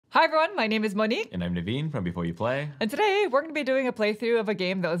Hi everyone, my name is Monique. And I'm Naveen from Before You Play. And today we're going to be doing a playthrough of a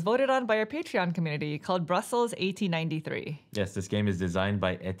game that was voted on by our Patreon community called Bruxelles 1893. Yes, this game is designed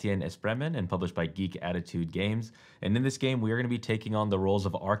by Etienne Espreman and published by Geek Attitude Games. And in this game, we are going to be taking on the roles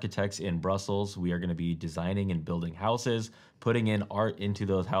of architects in Brussels. We are going to be designing and building houses, putting in art into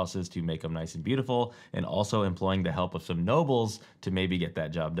those houses to make them nice and beautiful, and also employing the help of some nobles to maybe get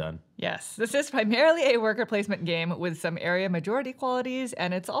that job done. Yes, this is primarily a worker placement game with some area majority qualities,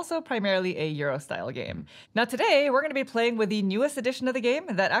 and it's also primarily a Euro-style game. Now today, we're going to be playing with the newest edition of the game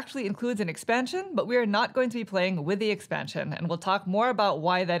that actually includes an expansion, but we are not going to be playing with the expansion, and we'll talk more about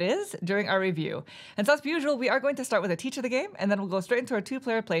why that is during our review. And so as usual, we are going to start with a teach of the game, and then we'll go straight into our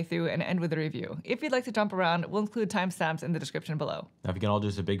two-player playthrough and end with a review. If you'd like to jump around, we'll include timestamps in the description below. Now, if you can all do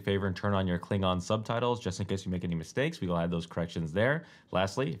us a big favor and turn on your Klingon subtitles, just in case we make any mistakes, we will add those corrections there.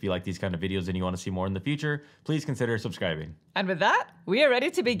 Lastly, if you like these kind of videos and you want to see more in the future, please consider subscribing. And with that, we are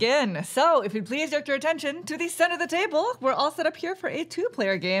ready to begin. So if you'd please direct your attention to the center of the table, we're all set up here for a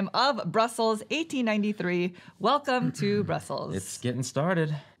two-player game of Brussels 1893. Welcome to Brussels. It's getting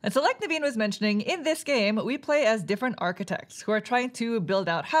started. And so like Naveen was mentioning, in this game, we play as different architects who are trying to build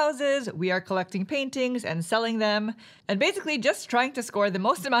out houses. We are collecting paintings and selling them, and basically just trying to score the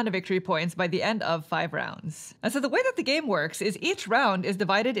most amount of victory points by the end of 5 rounds. And so the way that the game works is each round is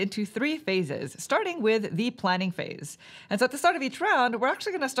divided into 3 phases, starting with the planning phase. And so at the start of each round, we're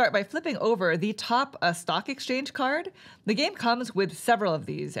actually going to start by flipping over the top stock exchange card. The game comes with several of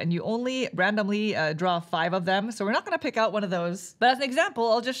these, and you only randomly draw 5 of them, so we're not going to pick out one of those. But as an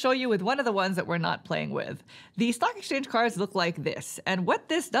example, I'll just show you with one of the ones that we're not playing with. The stock exchange cards look like this, and what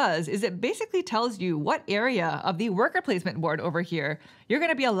this does is it basically tells you what area of the worker placement board over here you're going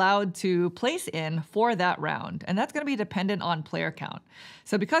to be allowed to place in for that round, and that's going to be dependent on player count.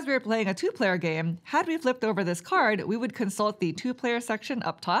 So because we were playing a 2-player game, had we flipped over this card, we would consult the 2-player section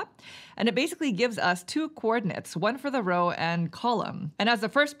up top, and it basically gives us 2 coordinates, one for the row and column. And as the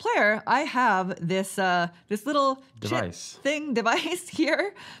first player, I have this little device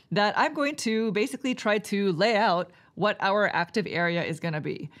here that I'm going to basically try to lay out what our active area is going to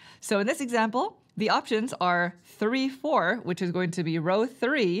be. So in this example, the options are 3, 4, which is going to be row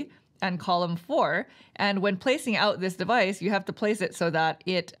 3 and column 4. And when placing out this device, you have to place it so that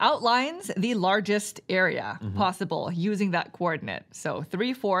it outlines the largest area possible using that coordinate. So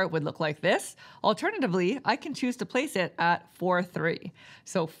 3, 4 would look like this. Alternatively, I can choose to place it at 4, 3.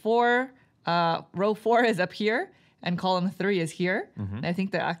 So row 4 is up here, and column 3 is here. And I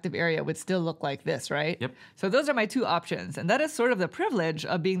think the active area would still look like this, right? Yep. So those are my 2 options. And that is sort of the privilege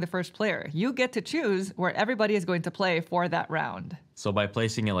of being the first player. You get to choose where everybody is going to play for that round. So by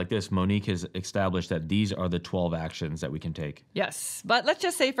placing it like this, Monique has established that these are the 12 actions that we can take. Yes, but let's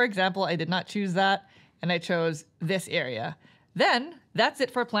just say, for example, I did not choose that, and I chose this area. Then that's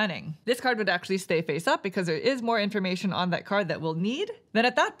it for planning. This card would actually stay face up because there is more information on that card that we'll need. Then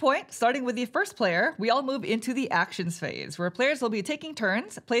at that point, starting with the first player, we all move into the actions phase, where players will be taking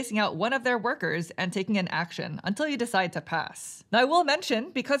turns, placing out one of their workers and taking an action until you decide to pass. Now I will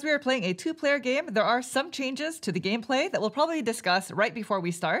mention, because we are playing a 2-player game, there are some changes to the gameplay that we'll probably discuss right before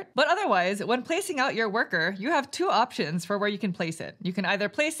we start. But otherwise, when placing out your worker, you have 2 options for where you can place it. You can either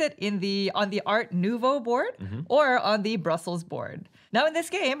place it on the Art Nouveau board or on the Brussels board. Now in this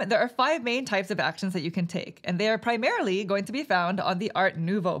game, there are 5 main types of actions that you can take, and they are primarily going to be found on the Art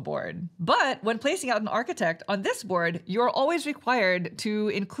Nouveau board. But when placing out an architect on this board, you're always required to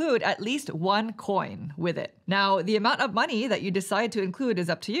include at least 1 coin with it. Now, the amount of money that you decide to include is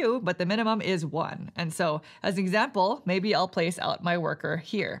up to you, but the minimum is 1. And so, as an example, maybe I'll place out my worker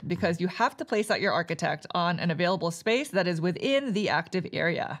here, because you have to place out your architect on an available space that is within the active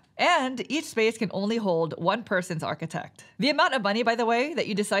area. And each space can only hold 1 person's architect. The amount of money, by the way, that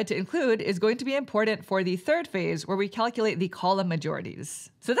you decide to include is going to be important for the 3rd phase, where we calculate the column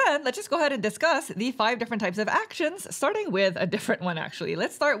majorities. So then, let's just go ahead and discuss the 5 different types of actions, starting with a different one actually.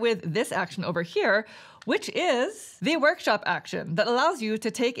 Let's start with this action over here, which is the workshop action that allows you to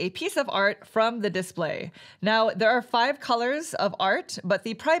take a piece of art from the display. Now, there are 5 colors of art, but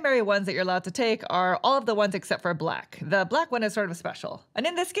the primary ones that you're allowed to take are all of the ones except for black. The black one is sort of special. And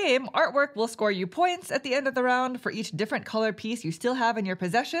in this game, artwork will score you points at the end of the round for each different color piece you still have in your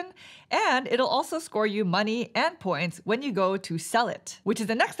possession, and it'll also score you money and points when you go to sell it, which is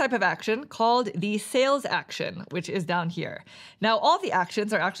the next type of action called the sales action, which is down here. Now, all the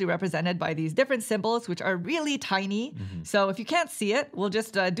actions are actually represented by these different symbols, which are really tiny. So if you can't see it, we'll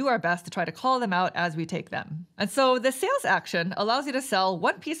just do our best to try to call them out as we take them. And so the sales action allows you to sell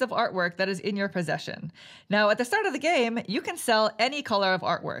 1 piece of artwork that is in your possession. Now, at the start of the game, you can sell any color of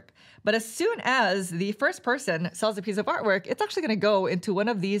artwork, But as soon as the first person sells a piece of artwork, it's actually going to go into one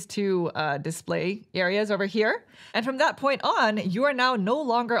of these two display areas over here. And from that point on, you are now no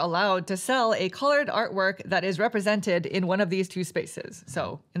longer allowed to sell a colored artwork that is represented in one of these two spaces.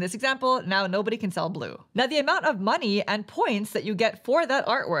 So in this example, now nobody can sell blue. Now the amount of money and points that you get for that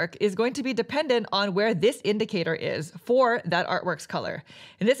artwork is going to be dependent on where this indicator is for that artwork's color.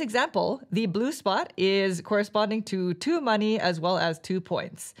 In this example, the blue spot is corresponding to 2 money as well as 2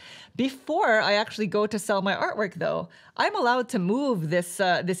 points. Before I actually go to sell my artwork though, I'm allowed to move this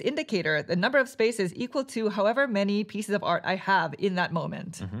indicator, the number of spaces equal to however many pieces of art I have in that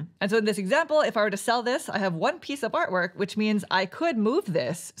moment. And so in this example, if I were to sell this, I have 1 piece of artwork, which means I could move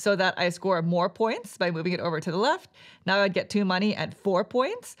this so that I score more points by moving it over to the left. Now I'd get 2 money and 4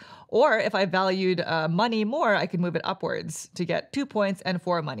 points. Or if I valued money more, I could move it upwards to get 2 points and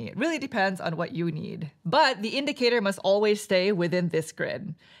 4 money. It really depends on what you need. But the indicator must always stay within this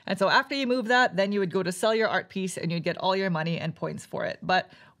grid. And so after you move that, then you would go to sell your art piece and you'd get all your money and points for it. But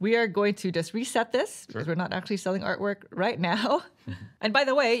we are going to just reset this because we're not actually selling artwork right now. And by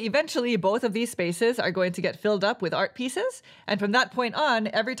the way, eventually both of these spaces are going to get filled up with art pieces. And from that point on,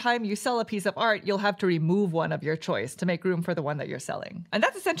 every time you sell a piece of art, you'll have to remove one of your choice to make room for the one that you're selling. And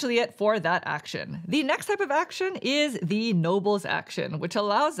that's essentially it for that action. The next type of action is the nobles action, which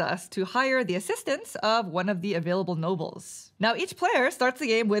allows us to hire the assistance of one of the available nobles. Now, each player starts the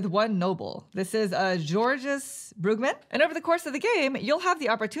game with 1 noble. This is Georges Brugman. And over the course of the game, you'll have the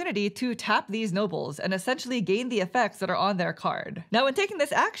opportunity to tap these nobles and essentially gain the effects that are on their card. Now, when taking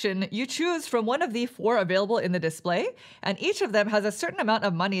this action, you choose from one of the 4 available in the display, and each of them has a certain amount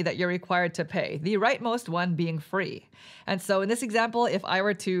of money that you're required to pay, the rightmost one being free. And so in this example, if I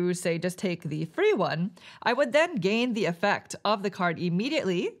were to, say, just take the free one, I would then gain the effect of the card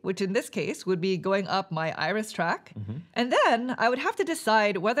immediately, which in this case would be going up my iris track. And then I would have to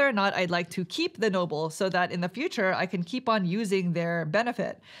decide whether or not I'd like to keep the noble so that in the future I can keep on using their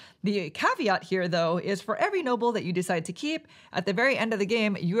benefit. The caveat here, though, is for every noble that you decide to keep, at the very end of the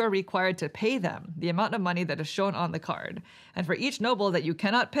game, you are required to pay them the amount of money that is shown on the card. And for each noble that you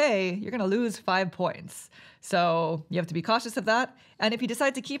cannot pay, you're going to lose 5 points. So you have to be cautious of that. And if you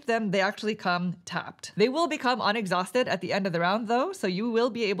decide to keep them, they actually come tapped. They will become unexhausted at the end of the round, though, so you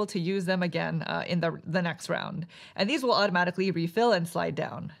will be able to use them again in the next round. And these will automatically refill and slide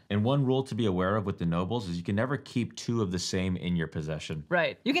down. And one rule to be aware of with the nobles is you can never keep 2 of the same in your possession.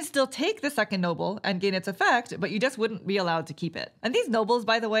 Right. You can still take the second noble and gain its effect, but you just wouldn't be allowed to keep it. And these nobles,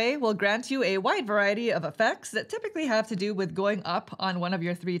 by the way, will grant you a wide variety of effects that typically have to do with going up on one of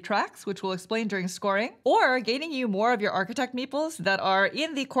your 3 tracks, which we'll explain during scoring, or gaining you more of your architect meeples that are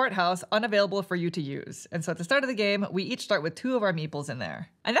in the courthouse unavailable for you to use. And so at the start of the game, we each start with 2 of our meeples in there.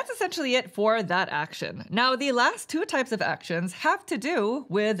 And that's essentially it for that action. Now, the last 2 types of actions have to do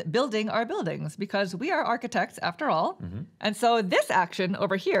with building our buildings because we are architects after all. And so this action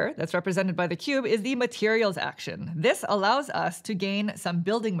over here that's represented by the cube is the materials action. This allows us to gain some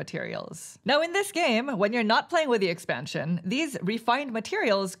building materials. Now, in this game, when you're not playing with the expansion, these refined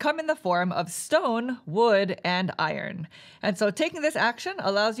materials come in the form of stone, wood, and iron. And so taking this action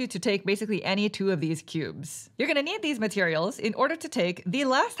allows you to take basically any 2 of these cubes. You're going to need these materials in order to take the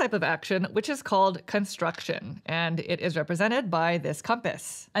last type of action, which is called construction, and it is represented by this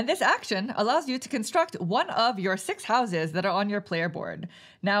compass. And this action allows you to construct one of your 6 houses that are on your player board.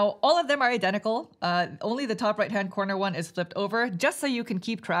 Now, all of them are identical. Only the top right-hand corner one is flipped over, just so you can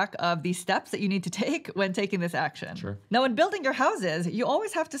keep track of the steps that you need to take when taking this action. Sure. Now, when building your houses, you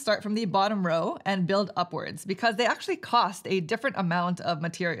always have to start from the bottom row and build upwards because they actually cost a different amount of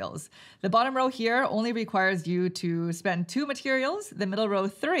materials. The bottom row here only requires you to spend 2 materials, the middle row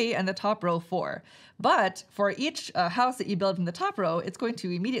 3, and the top row 4. But for each house that you build from the top row, it's going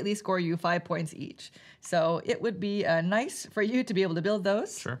to immediately score you 5 points each. So it would be nice for you to be able to build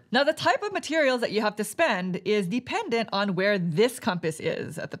those. Sure. Now, the type of materials that you have to spend is dependent on where this compass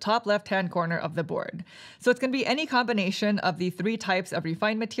is at the top left-hand corner of the board. So it's going to be any combination of the 3 types of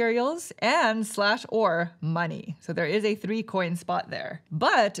refined materials and /or money. So there is a 3 coin spot there.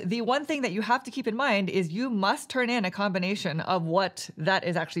 But the one thing that you have to keep in mind is you must turn in a combination of what that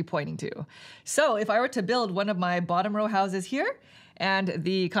is actually pointing to. So if I were to build one of my bottom row houses here, and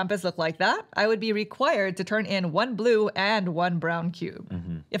the compass looked like that, I would be required to turn in 1 blue and 1 brown cube.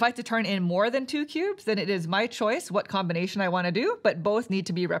 If I had to turn in more than 2 cubes, then it is my choice what combination I want to do, but both need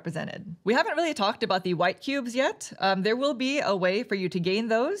to be represented. We haven't really talked about the white cubes yet. There will be a way for you to gain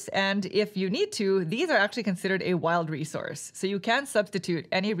those, and if you need to, these are actually considered a wild resource. So you can substitute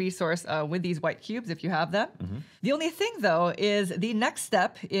any resource with these white cubes if you have them. The only thing, though, is the next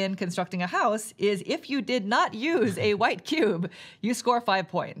step in constructing a house is if you did not use a white cube, you score 5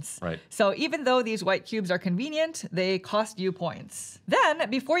 points. Right. So even though these white cubes are convenient, they cost you points. Then,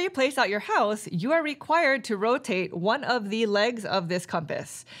 before you place out your house, you are required to rotate one of the legs of this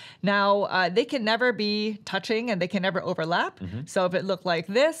compass. Now, they can never be touching and they can never overlap. So if it looked like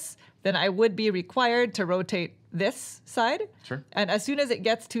this, then I would be required to rotate this side. Sure. And as soon as it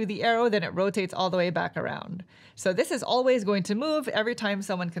gets to the arrow, then it rotates all the way back around. So this is always going to move every time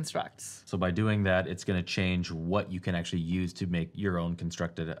someone constructs. So by doing that, it's going to change what you can actually use to make your own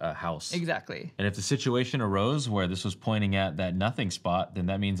constructed house. Exactly. And if the situation arose where this was pointing at that nothing spot, then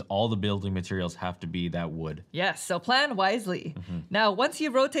that means all the building materials have to be that wood. Yes, so plan wisely. Now, once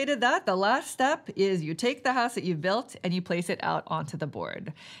you've rotated that, the last step is you take the house that you've built and you place it out onto the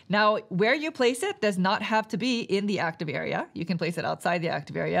board. Now, where you place it does not have to be in the active area. You can place it outside the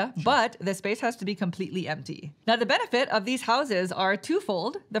active area, but the space has to be completely empty. Now, the benefit of these houses are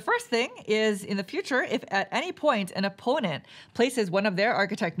twofold. The first thing is in the future, if at any point an opponent places one of their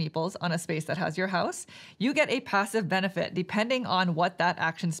architect meeples on a space that has your house, you get a passive benefit depending on what that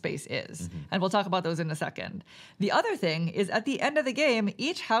action space is. And we'll talk about those in a second. The other thing is at the end of the game,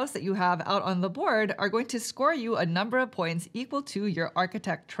 each house that you have out on the board are going to score you a number of points equal to your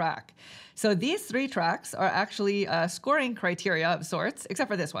architect track. So these 3 tracks are actually scoring criteria of sorts, except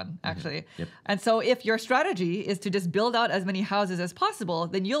for this one, actually. Yep. And so if your strategy is to just build out as many houses as possible,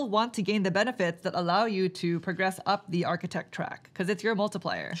 then you'll want to gain the benefits that allow you to progress up the architect track, because it's your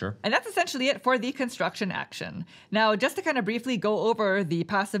multiplier. Sure. And that's essentially it for the construction action. Now, just to kind of briefly go over the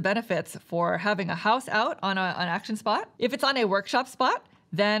passive benefits for having a house out on an action spot. If it's on a workshop spot,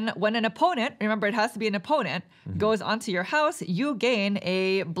 then when an opponent, remember it has to be an opponent, goes onto your house, you gain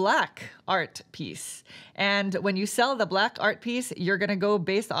a black art piece. And when you sell the black art piece, you're going to go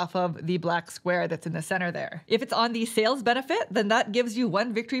based off of the black square that's in the center there. If it's on the sales benefit, then that gives you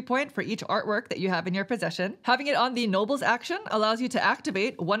 1 victory point for each artwork that you have in your possession. Having it on the nobles action allows you to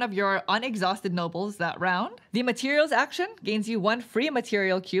activate one of your unexhausted nobles that round. The materials action gains you 1 free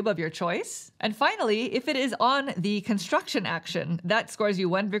material cube of your choice. And finally, if it is on the construction action, that scores you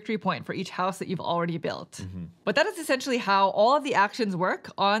 1 victory point for each house that you've already built. But that is essentially how all of the actions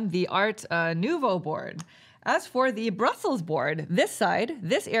work on the Art Nouveau board. As for the Brussels board, this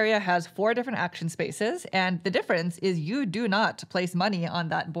area has 4 different action spaces, and the difference is you do not place money on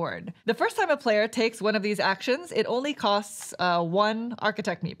that board. The first time a player takes one of these actions, it only costs 1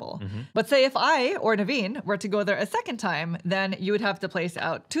 architect meeple. But say if I or Naveen were to go there a second time, then you would have to place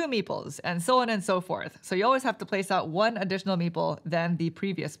out 2 meeples, and so on and so forth. So you always have to place out 1 additional meeple than the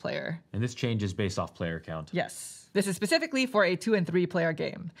previous player. And this changes based off player count. Yes. This is specifically for a 2 and 3 player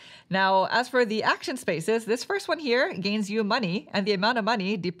game. Now, as for the action spaces, this first one here gains you money, and the amount of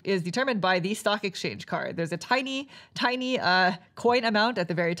money is determined by the stock exchange card. There's a tiny coin amount at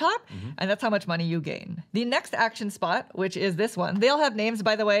the very top, and that's how much money you gain. The next action spot, which is this one, they all have names,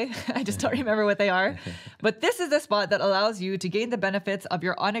 by the way. I just don't remember what they are. But this is the spot that allows you to gain the benefits of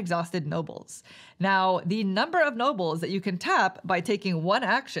your unexhausted nobles. Now, the number of nobles that you can tap by taking 1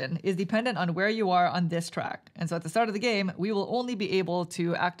 action is dependent on where you are on this track. And so at the start of the game, we will only be able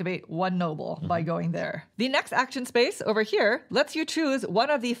to activate 1 noble by going there. The next action space over here lets you choose one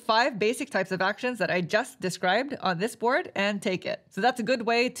of the 5 basic types of actions that I just described on this board and take it. So that's a good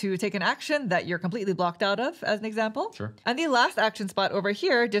way to take an action that you're completely blocked out of, as an example. Sure. And the last action spot over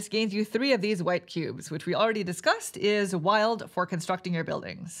here just gains you 3 of these white cubes, which we already discussed is wild for constructing your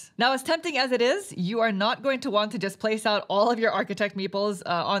buildings. Now, as tempting as it is, you are not going to want to just place out all of your architect meeples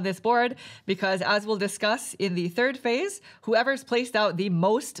on this board, because as we'll discuss in the 3rd phase, whoever's placed out the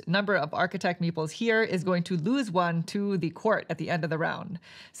most number of architect meeples here is going to lose 1 to the court at the end of the round.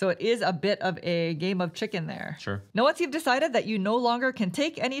 So it is a bit of a game of chicken there. Sure. Now, once you've decided that you no longer can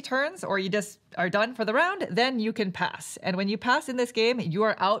take any turns, or you just are done for the round, then you can pass. And when you pass in this game, you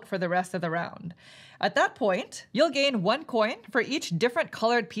are out for the rest of the round. At that point, you'll gain 1 coin for each different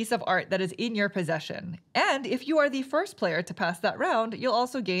colored piece of art that is in your possession. And if you are the first player to pass that round, you'll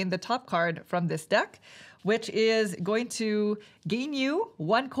also gain the top card from this deck, which is going to gain you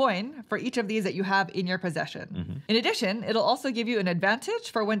 1 coin for each of these that you have in your possession. In addition, it'll also give you an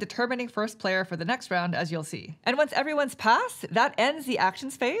advantage for when determining first player for the next round, as you'll see. And once everyone's passed, that ends the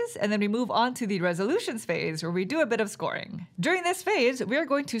actions phase, and then we move on to the resolutions phase, where we do a bit of scoring. During this phase, we're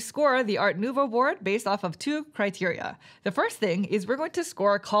going to score the Art Nouveau board based off of 2 criteria. The first thing is we're going to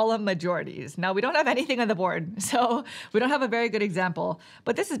score column majorities. Now, we don't have anything on the board, so we don't have a very good example,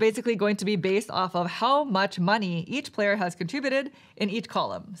 but this is basically going to be based off of how much money each player has contributed in each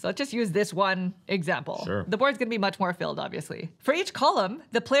column. So let's just use this one example. Sure. The board's going to be much more filled, obviously. For each column,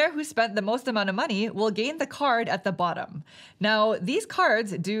 the player who spent the most amount of money will gain the card at the bottom. Now, these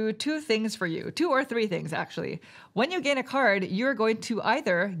cards do two things for you, 2 or 3 things actually. When you gain a card, you're going to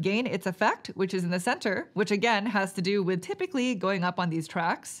either gain its effect, which is in the center, which again has to do with typically going up on these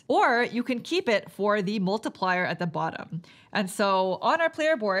tracks, or you can keep it for the multiplier at the bottom. And so on our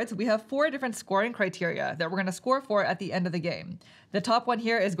player boards, we have 4 different scoring criteria that we're going to score for at the end of the game. The top one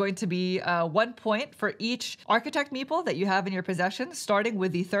here is going to be 1 point for each architect meeple that you have in your possession, starting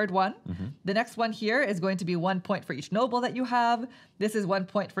with the 3rd one. The next one here is going to be 1 point for each noble that you have. This is 1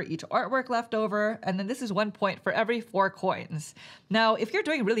 point for each artwork left over. And then this is 1 point for every 4 coins. Now, if you're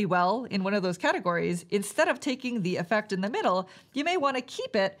doing really well in one of those categories, instead of taking the effect in the middle, you may want to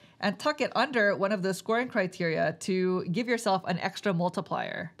keep it and tuck it under one of the scoring criteria to give yourself an extra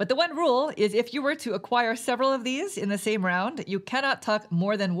multiplier. But the one rule is if you were to acquire several of these in the same round, you cannot tuck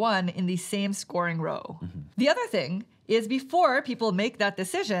more than 1 in the same scoring row. The other thing is before people make that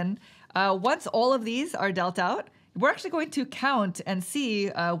decision, once all of these are dealt out, we're actually going to count and see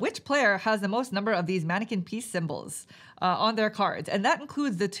which player has the most number of these mannequin piece symbols on their cards. And that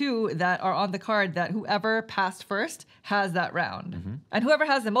includes the 2 that are on the card that whoever passed first has that round. And whoever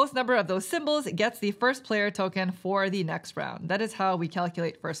has the most number of those symbols gets the first player token for the next round. That is how we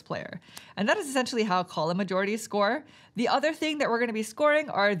calculate first player. And that is essentially how column majorities score. The other thing that we're going to be scoring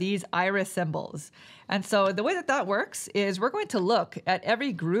are these iris symbols. And so the way that that works is we're going to look at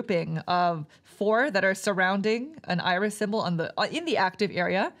every grouping of 4 that are surrounding an iris symbol on in the active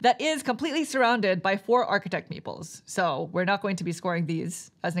area that is completely surrounded by 4 architect meeples. So we're not going to be scoring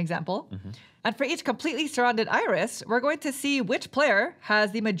these as an example. And for each completely surrounded iris, we're going to see which player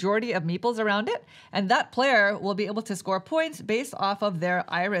has the majority of meeples around it, and that player will be able to score points based off of their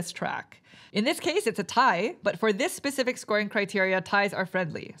iris track. In this case, it's a tie, but for this specific scoring criteria, ties are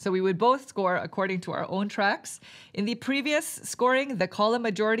friendly. So we would both score according to our own tracks. In the previous scoring, the column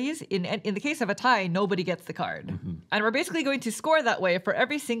majorities, in the case of a tie, nobody gets the card. And we're basically going to score that way for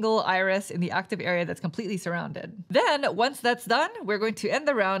every single iris in the active area that's completely surrounded. Then, once that's done, we're going to end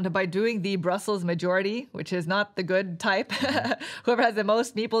the round by doing the Brussels majority, which is not the good type. Whoever has the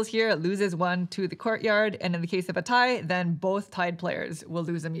most meeples here loses 1 to the courtyard. And in the case of a tie, then both tied players will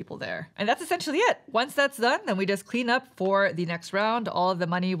lose a meeple there. And that's essentially it. Once that's done, then we just clean up for the next round. All of the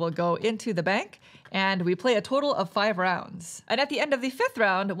money will go into the bank, and we play a total of 5 rounds. And at the end of the 5th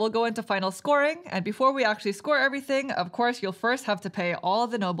round, we'll go into final scoring. And before we actually score everything, of course, you'll first have to pay all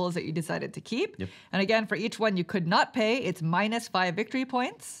of the nobles that you decided to keep. And again, for each one you could not pay, it's -5 victory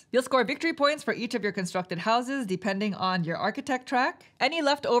points. You'll score victory points for each of your constructed houses, depending on your architect track. Any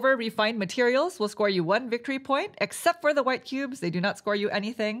leftover refined materials will score you 1 victory point, except for the white cubes. They do not score you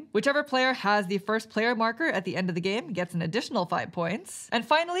anything. Whichever player has the first player marker at the end of the game gets an additional 5 points. And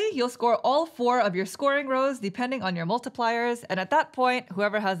finally, you'll score all 4 of your scoring rows depending on your multipliers, and at that point,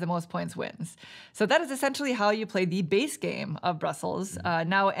 whoever has the most points wins. So that is essentially how you play the base game of Brussels.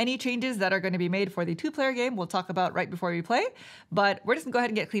 Now, any changes that are going to be made for the 2-player game, we'll talk about right before we play, but we're just going to go ahead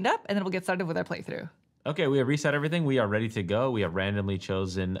and get cleaned up, and then we'll get started with our playthrough. Okay, we have reset everything. We are ready to go. We have randomly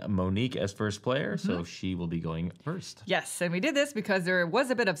chosen Monique as first player, so she will be going first. Yes, and we did this because there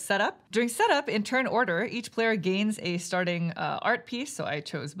was a bit of setup. During setup, in turn order, each player gains a starting art piece, so I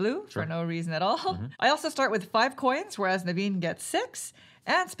chose blue for no reason at all. I also start with 5 coins, whereas Naveen gets 6.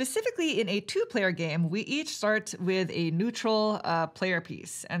 And specifically in a 2-player game, we each start with a neutral player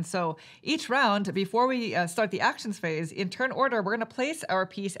piece. And so each round, before we start the actions phase, in turn order, we're going to place our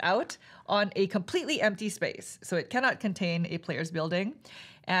piece out on a completely empty space. So it cannot contain a player's building.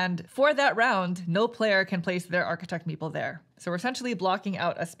 And for that round, no player can place their architect meeple there. So we're essentially blocking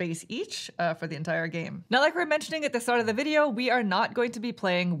out a space each for the entire game. Now, like we were mentioning at the start of the video, we are not going to be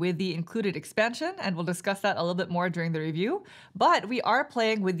playing with the included expansion, and we'll discuss that a little bit more during the review, but we are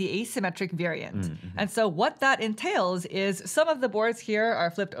playing with the asymmetric variant. And so what that entails is some of the boards here are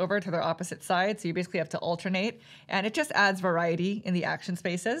flipped over to their opposite side, so you basically have to alternate, and it just adds variety in the action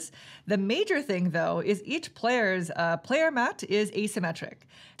spaces. The major thing, though, is each player's player mat is asymmetric.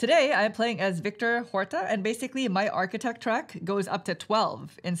 Today, I'm playing as Victor Horta, and basically my architect track goes up to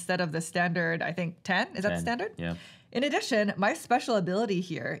 12 instead of the standard, I think, 10. Is that the standard? Yeah. In addition, my special ability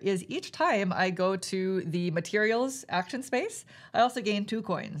here is each time I go to the materials action space, I also gain 2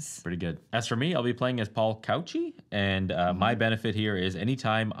 coins. Pretty good. As for me, I'll be playing as Paul Cauchy, and my benefit here is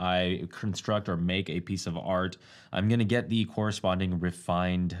anytime I construct or make a piece of art, I'm going to get the corresponding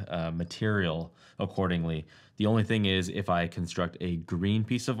refined material accordingly. The only thing is, if I construct a green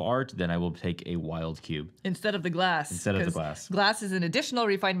piece of art, then I will take a wild cube. Instead of the glass. Instead of the glass. Glass is an additional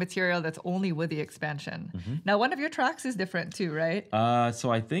refined material that's only with the expansion. Now, one of your tracks is different too, right?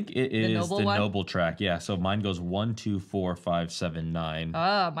 So I think it is the noble track. Yeah, so mine goes 1, 2, 4, 5, 7, 9.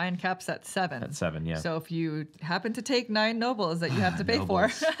 Ah, mine caps at 7. At 7, yeah. So if you happen to take 9 nobles that you have to pay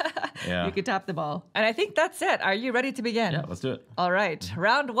for, you could tap the ball. And I think that's it. Are you ready to begin? Yeah, let's do it. All right,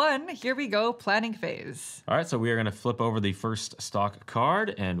 round 1. Here we go. Planning phase. All right, so we are going to flip over the first stock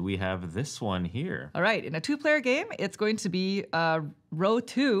card, and we have this one here. All right, in a 2-player game, it's going to be row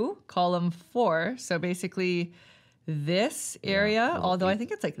 2, column 4. So basically this area, although I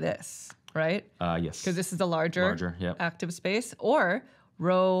think it's like this, right? Yes. Because this is the larger active space. Or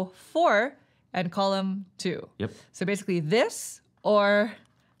row 4 and column 2. Yep. So basically this or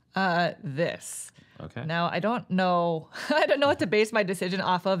this. Okay. Now, I don't know what to base my decision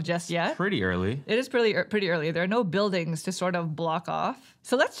off of just yet. Pretty early. It is pretty early. There are no buildings to sort of block off.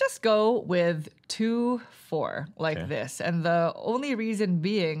 So let's just go with 2, 4 like this. And the only reason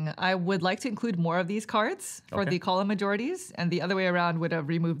being, I would like to include more of these cards for the column majorities, and the other way around would have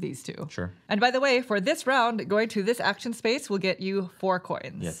removed these 2. Sure. And by the way, for this round, going to this action space will get you 4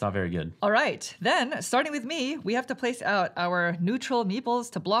 coins. Yeah, it's not very good. All right. Then, starting with me, we have to place out our neutral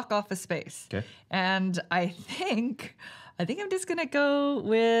meeples to block off a space. Okay. And I think I'm just going to go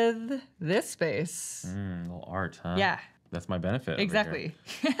with this space. Little art, huh? Yeah. That's my benefit. Exactly.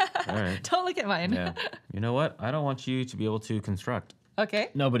 All right. Don't look at mine. Yeah. You know what? I don't want you to be able to construct. Okay.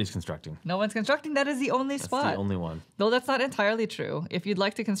 Nobody's constructing. No one's constructing. That is the only spot. That's the only one. Though that's not entirely true. If you'd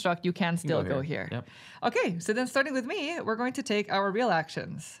like to construct, you can still go here. Yep. Okay, so then starting with me, we're going to take our real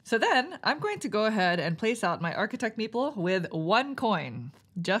actions. So then I'm going to go ahead and place out my architect meeple with 1 coin.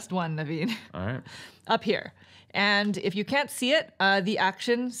 Just 1, Naveen. All right. Up here. And if you can't see it, the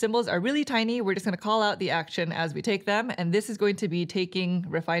action symbols are really tiny. We're just going to call out the action as we take them. And this is going to be taking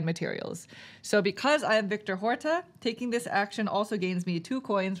refined materials. So because I am Victor Horta, taking this action also gains me 2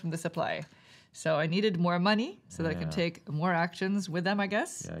 coins from the supply. So I needed more money so that I can take more actions with them, I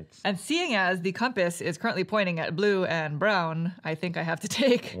guess. Yikes. And seeing as the compass is currently pointing at blue and brown, I think I have to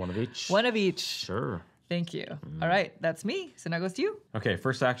take 1 of each. 1 of each. Sure. Thank you. All right, that's me. So now goes to you. Okay,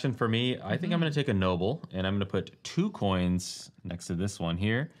 first action for me. I think I'm going to take a noble, and I'm going to put 2 coins next to this one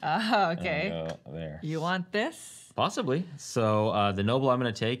here. Ah, okay. And go there. You want this? Possibly. So the noble I'm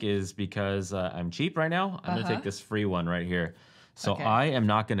going to take is because I'm cheap right now. I'm going to take this free one right here. So I am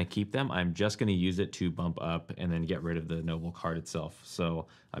not going to keep them. I'm just going to use it to bump up and then get rid of the noble card itself. So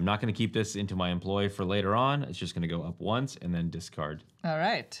I'm not going to keep this into my employ for later on. It's just going to go up once and then discard. All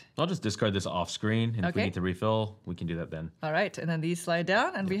right. I'll just discard this off screen, and if we need to refill, we can do that then. All right, and then these slide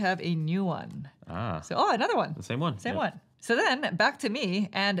down, and we have a new one. So, another one. The same one. Same one. So then, back to me,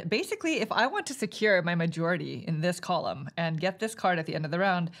 and basically, if I want to secure my majority in this column and get this card at the end of the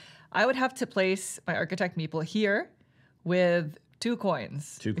round, I would have to place my architect meeple here with 2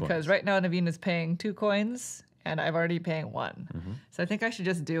 coins. 2 coins. Because right now, Naveen is paying 2 coins, and I'm already paying 1. So I think I should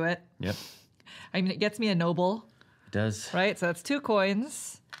just do it. Yep. I mean, it gets me a noble. It does. Right? So that's 2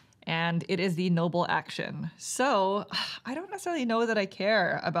 coins, and it is the noble action. So I don't necessarily know that I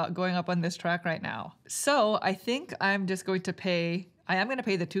care about going up on this track right now. So I think I'm just going to pay... I am going to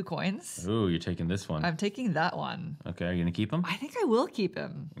pay the 2 coins. Ooh, you're taking this one. I'm taking that one. Okay, are you going to keep him? I think I will keep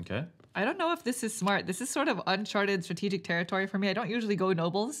him. Okay. I don't know if this is smart. This is sort of uncharted strategic territory for me. I don't usually go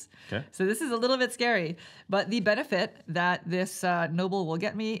nobles. Okay. So this is a little bit scary. But the benefit that this noble will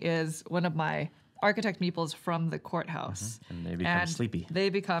get me is one of my architect meeples from the courthouse. And they become sleepy. They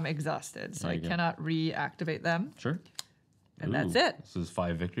become exhausted, so I cannot reactivate them. Sure. And that's it. This is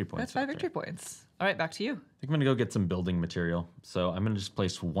 5 victory points. That's 5 victory points. All right, back to you. I think I'm going to go get some building material. So I'm going to just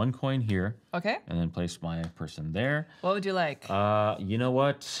place 1 coin here. Okay. And then place my person there. What would you like? You know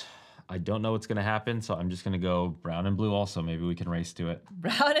what? I don't know what's going to happen, so I'm just going to go brown and blue also. Maybe we can race to it.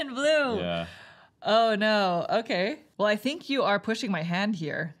 Brown and blue. Yeah. Oh, no. Okay. Well, I think you are pushing my hand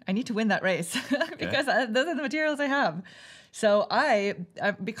here. I need to win that race because those are the materials I have. So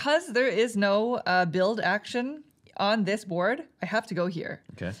because there is no build action on this board, I have to go here.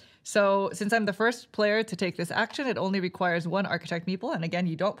 Okay. So since I'm the first player to take this action, it only requires 1 architect meeple. And again,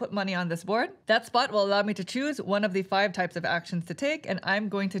 you don't put money on this board. That spot will allow me to choose one of the 5 types of actions to take. And I'm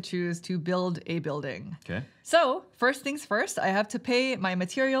going to choose to build a building. Okay. So first things first, I have to pay my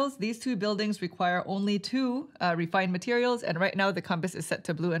materials. These 2 buildings require only 2 refined materials. And right now the compass is set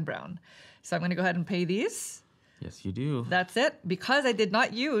to blue and brown. So I'm going to go ahead and pay these. Yes, you do. That's it. Because I did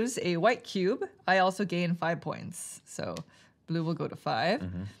not use a white cube, I also gain 5 points. So blue will go to 5.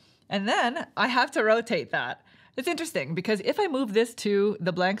 And then I have to rotate that. It's interesting because if I move this to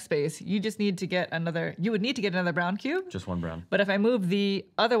the blank space, you would need to get another brown cube. Just one brown. But if I move the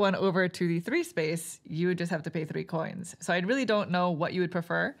other one over to the 3 space, you would just have to pay 3 coins. So I really don't know what you would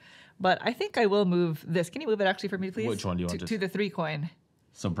prefer, but I think I will move this. Can you move it actually for me, please? Which one do you want to the 3 coin.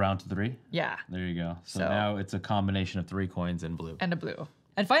 So brown to 3? Yeah. There you go. So now it's a combination of 3 coins and blue. And a blue.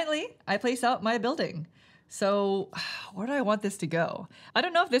 And finally, I place out my building. So where do I want this to go? I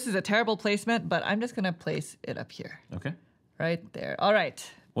don't know if this is a terrible placement, but I'm just going to place it up here. Okay. Right there. All right.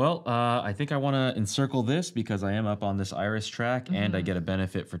 Well, I think I want to encircle this because I am up on this iris track and I get a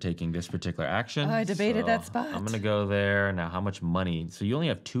benefit for taking this particular action. I debated that spot. I'm going to go there. Now, how much money? So you only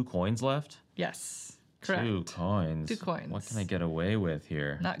have 2 coins left? Yes. Correct. 2 coins. 2 coins. What can I get away with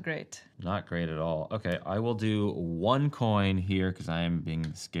here? Not great. Not great at all. Okay, I will do 1 coin here because I am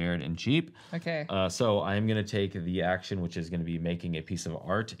being scared and cheap. Okay. So I'm going to take the action, which is going to be making a piece of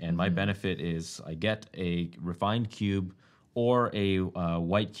art. And my benefit is I get a refined cube or a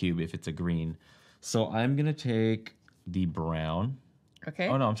white cube if it's a green. So I'm going to take the brown. Okay.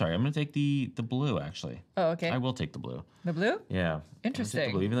 Oh, no, I'm sorry. I'm going to take the blue, actually. Oh, okay. I will take the blue. The blue? Yeah. Interesting. I'm gonna take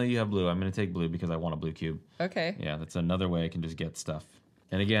the blue. Even though you have blue, I'm going to take blue because I want a blue cube. Okay. Yeah, that's another way I can just get stuff.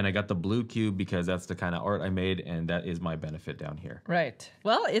 And again, I got the blue cube because that's the kind of art I made, and that is my benefit down here. Right.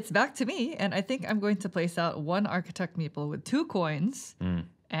 Well, it's back to me, and I think I'm going to place out 1 architect meeple with 2 coins,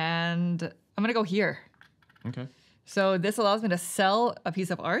 and I'm going to go here. Okay. So this allows me to sell a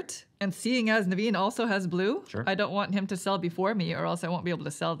piece of art, and seeing as Naveen also has blue, Sure. I don't want him to sell before me, or else I won't be able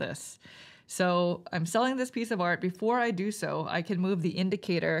to sell this. So I'm selling this piece of art. Before I do so, I can move the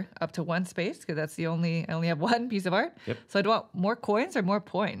indicator up to 1 space because I only have 1 piece of art. Yep. So I do want more coins or more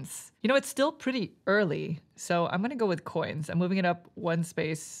points. You know, it's still pretty early, so I'm going to go with coins. I'm moving it up 1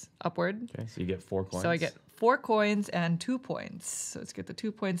 space upward. Okay, so you get 4 coins. So I get 4 coins and 2 points. So let's get the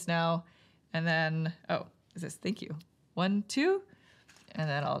 2 points now. And then, thank you. 1, 2, and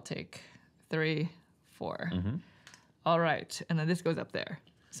then I'll take 3, 4. All right, and then this goes up there.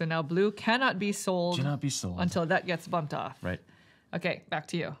 So now blue cannot be sold. Cannot be sold. Until that gets bumped off. Right. Okay, back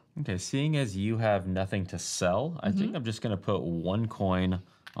to you. Okay, seeing as you have nothing to sell, I think I'm just going to put 1 coin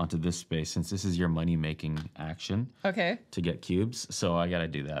onto this space since this is your money-making action Okay. to get cubes. So I got to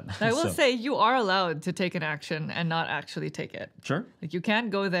do that. I will say you are allowed to take an action and not actually take it. Sure. Like you can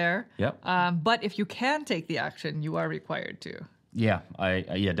go there. Yep. But if you can take the action, you are required to. Yeah,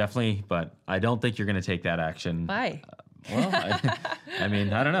 yeah, definitely. But I don't think you're going to take that action. Why? Well, I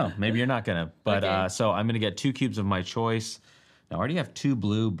mean, I don't know. Maybe you're not going to. But Okay. so I'm going to get 2 cubes of my choice. Now, I already have 2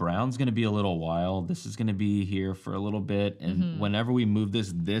 blue. Brown's going to be a little while. This is going to be here for a little bit. And whenever we move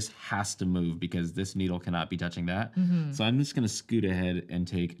this has to move because this needle cannot be touching that. So I'm just going to scoot ahead and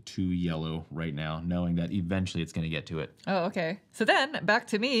take 2 yellow right now, knowing that eventually it's going to get to it. Oh, okay. So then back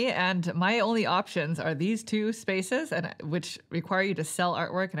to me, and my only options are these 2 spaces, and which require you to sell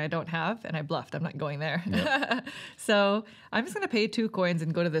artwork, and I don't have, and I bluffed. I'm not going there. Yep. So I'm just going to pay 2 coins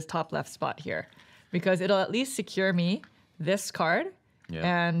and go to this top left spot here because it'll at least secure me this card,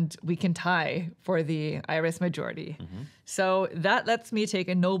 and we can tie for the iris majority. So that lets me take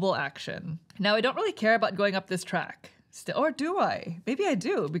a noble action. Now, I don't really care about going up this track. Or do I? Maybe I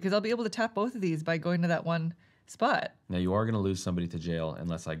do, because I'll be able to tap both of these by going to that 1 spot. Now, you are going to lose somebody to jail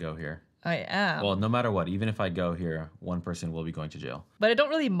unless I go here. I am. Well, no matter what, even if I go here, 1 person will be going to jail. But I don't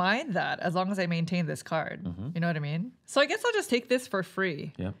really mind that as long as I maintain this card. You know what I mean? So I guess I'll just take this for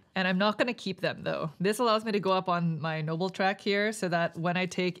free. Yep. And I'm not going to keep them, though. This allows me to go up on my noble track here so that when I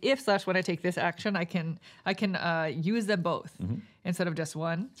take this action, I can use them both instead of just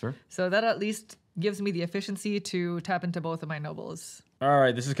 1. Sure. So that at least gives me the efficiency to tap into both of my nobles. All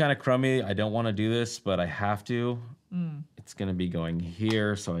right, this is kind of crummy. I don't want to do this, but I have to. It's going to be going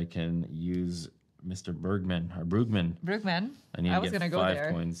here so I can use Mr. Brugman. Brugman. I was to gonna get go 5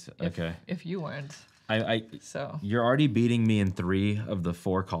 there coins. If you weren't. So You're already beating me in 3 of the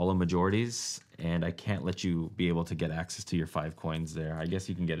 4 column majorities, and I can't let you be able to get access to your 5 coins there. I guess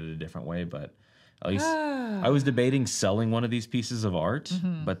you can get it a different way, but at least I was debating selling one of these pieces of art,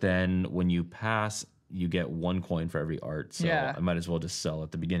 but then when you pass, you get 1 coin for every art. So Yeah. I might as well just sell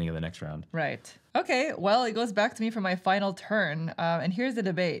at the beginning of the next round. Right. Okay, well, it goes back to me for my final turn. And here's the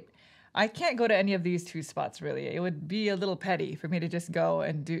debate. I can't go to any of these 2 spots, really. It would be a little petty for me to just go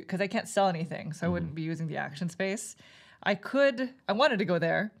and do, because I can't sell anything, so I wouldn't be using the action space. I wanted to go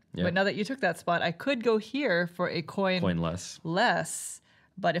there, but now that you took that spot, I could go here for a coin less.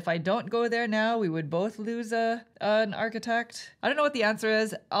 But if I don't go there now, we would both lose an architect. I don't know what the answer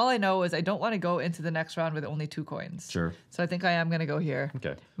is. All I know is I don't want to go into the next round with only 2 coins. Sure. So I think I am going to go here. Okay.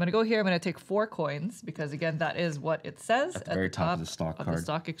 I'm going to go here. I'm going to take 4 coins because, again, that is what it says At the very top of the stock of card. the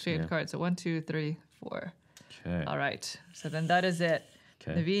stock exchange card. So 1, 2, 3, 4. Okay. All right. So then that is it.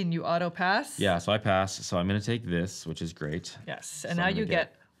 Okay. Naveen, you auto pass. Yeah, so I pass. So I'm going to take this, which is great. Yes. So And now I'm you gonna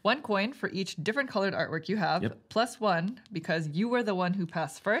get 1 coin for each different colored artwork you have, Yep. plus 1 because you were the one who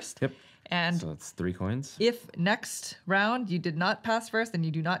passed first. Yep. And So that's 3 coins. if next round you did not pass first, then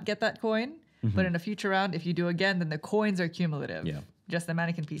you do not get that coin. But in a future round, if you do again, then the coins are cumulative. Yeah. Just the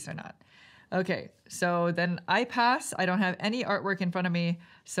mannequin piece are not. Okay, so then I pass. I don't have any artwork in front of me,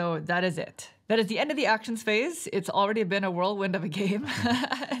 so that is it. That is the end of the actions phase. It's already been a whirlwind of a game.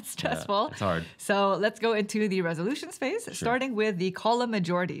 It's stressful. It's hard. So let's go into the resolutions phase, starting with the column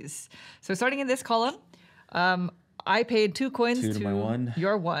majorities. So starting in this column, I paid 2 coins 2 to my 1.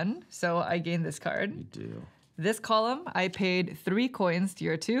 your 1, so I gained this card. You do. This column, I paid 3 coins to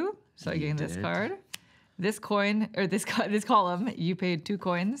your 2, so I gained this did. card. This coin, or this column, you paid 2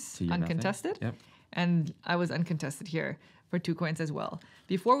 coins, To your nothing. uncontested. Yep. And I was uncontested here for 2 coins as well.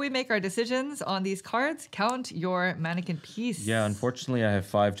 Before we make our decisions on these cards, count your mannequin piece. Yeah, unfortunately, I have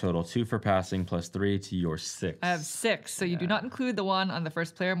 5 total. 2 for passing plus 3 to your 6. I have 6, so you do not include the one on the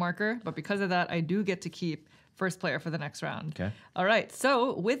first player marker, but because of that, I do get to keep first player for the next round. Okay. All right,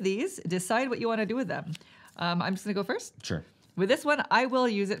 so with these, decide what you want to do with them. I'm just going to go first. Sure. With this one, I will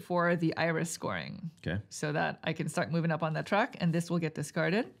use it for the iris scoring. Okay. So that I can start moving up on that track, and this will get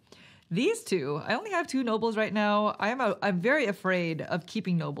discarded. These 2, I only have 2 nobles right now. I'm very afraid of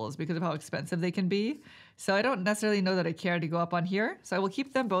keeping nobles because of how expensive they can be. So I don't necessarily know that I care to go up on here. So I will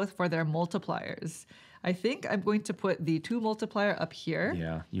keep them both for their multipliers. I think I'm going to put the 2 multiplier up here.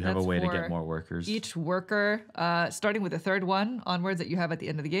 Yeah, you have That's a way to for get more workers. Each worker, starting with the 3rd one onwards that you have at the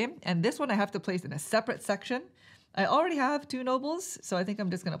end of the game. And this one I have to place in a separate section. I already have 2 nobles, so I think I'm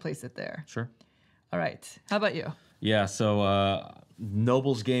just going to place it there. Sure. All right. How about you? Yeah, so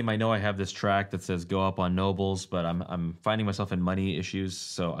nobles game, I know I have this track that says go up on nobles, but I'm finding myself in money issues.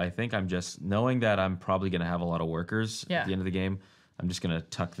 So I think I'm just knowing that I'm probably going to have a lot of workers at the end of the game. I'm just going to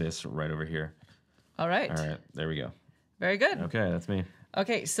tuck this right over here. All right. All right, there we go. Very good. Okay, that's me.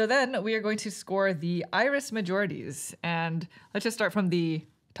 Okay, so then we are going to score the iris majorities. And let's just start from the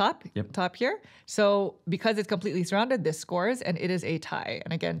top here. So because it's completely surrounded, this scores, and it is a tie.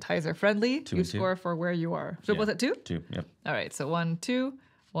 And again, ties are friendly. 2 You and 2. score for where you are. So was it 2? 2, yep. All right, so 1, 2,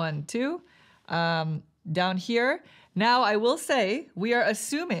 1, 2. Down here, now I will say we are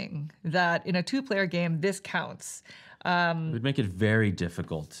assuming that in a 2-player game, this counts. It would make it very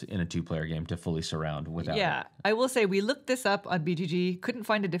difficult in a 2-player game to fully surround without Yeah, it. I will say we looked this up on BGG, couldn't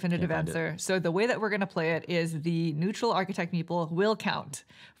find a definitive Can't find answer. So the way that we're going to play it is the neutral architect meeple will count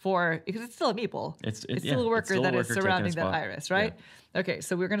for, because it's still a meeple. It's still a worker still a that is worker taking a surrounding that spot. iris, right? Okay,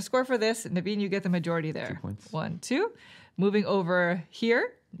 so we're going to score for this. Naveen, you get the majority there. 2 points. 1, 2. Moving over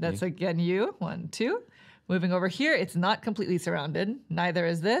here, that's again you. 1, 2. Moving over here, it's not completely surrounded. Neither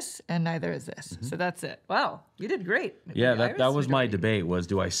is this, and neither is this. So that's it. Wow, you did great. Yeah, The that iris was my majority. debate was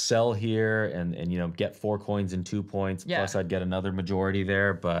do I sell here and get 4 coins and 2 points, Yeah. plus I'd get another majority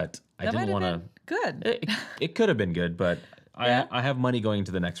there, but I That didn't might want have to. been good. It could have been good, but Yeah. I have money going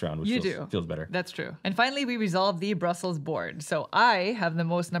to the next round, which You feels better. That's true. And finally, we resolve the Brussels board. So I have the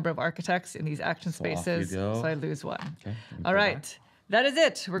most number of architects in these action So off you spaces, go. so I lose 1. Okay. All right. That is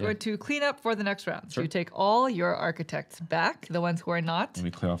it. We're going to clean up for the next round. So you take all your architects back, the ones who are not Let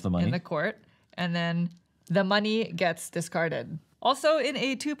me clear off the money. in the court, and then the money gets discarded. Also, in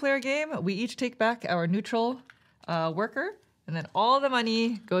a 2-player game, we each take back our neutral worker, and then all the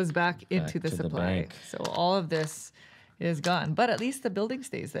money goes back into the to the supply. bank. So all of this is gone, but at least the building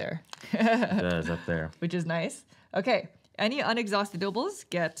stays there. It does up there. Which is nice. Okay, any unexhausted nobles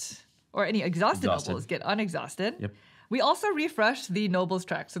get, or any exhausted Exhausted. nobles get unexhausted. Yep. We also refresh the nobles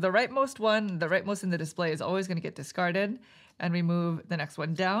track. So the rightmost one, the rightmost in the display is always going to get discarded, and we move the next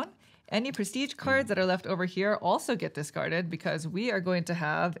one down. Any prestige cards that are left over here also get discarded because we are going to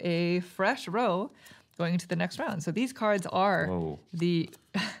have a fresh row going into the next round. So these cards are Whoa. the...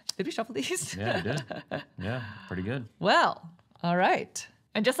 Did we shuffle these? Yeah, I did. Yeah, pretty good. Well, all right.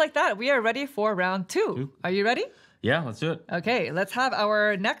 And just like that, we are ready for round 2. Are you ready? Yeah, let's do it. Okay, let's have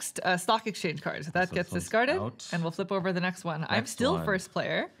our next stock exchange card. So that So gets this one's discarded, out. and we'll flip over the next one. I'm Next still one. first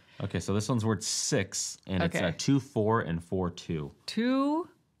player. Okay, so this one's worth 6, and Okay. it's 2, 4, and 4, 2. 2,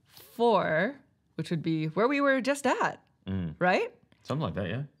 4, which would be where we were just at, right? Something like that,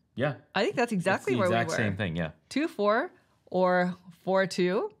 yeah. Yeah. I think that's exactly It's the where exact we were. same thing, yeah. 2, 4, or 4,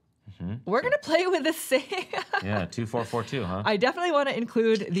 2. We're going to play with the same. Yeah, 2, 4, 4, 2, huh? I definitely want to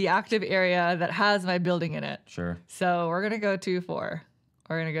include the active area that has my building in it. Sure. So we're going to go 2, 4.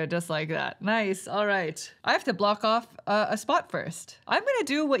 We're going to go just like that. Nice. All right. I have to block off a spot first. I'm going to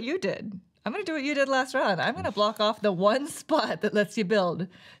do what you did. I'm going to do what you did last round. I'm going to block off the one spot that lets you build,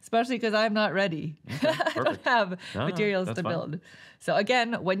 especially because I'm not ready. Okay, I don't have materials that's to fine. build. So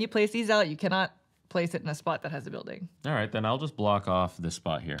again, when you place these out, you cannot place it in a spot that has a building. All right, then I'll just block off this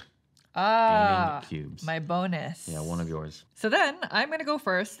spot here. Ah, Gaming cubes. my bonus. Yeah, one of yours. So then I'm going to go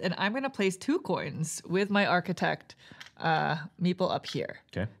first, and I'm going to place 2 coins with my architect meeple up here.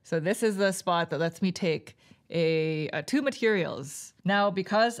 Okay. So this is the spot that lets me take 2 materials. Now,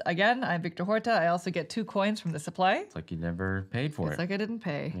 because, again, I'm Victor Horta, I also get 2 coins from the supply. It's like you never paid for It's it. like I didn't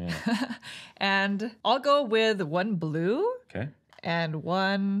pay. Yeah. And I'll go with 1 blue Okay. and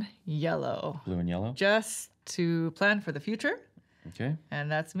 1 yellow, Blue and yellow. just to plan for the future. Okay. And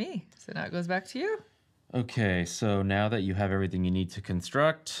that's me. So now it goes back to you. Okay, so now that you have everything you need to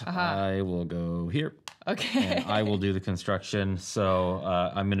construct, I will go here. Okay. And I will do the construction. So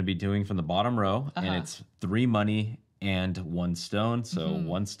I'm going to be doing from the bottom row, and it's 3 money and 1 stone. So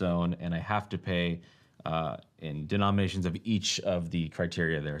 1 stone, and I have to pay in denominations of each of the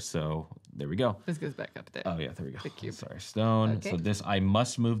criteria there. So there we go. This goes back up there. Oh, yeah, there we go. The cube. Sorry, stone. Okay. So this, I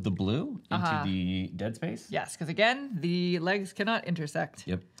must move the blue into the dead space. Yes, because again, the legs cannot intersect.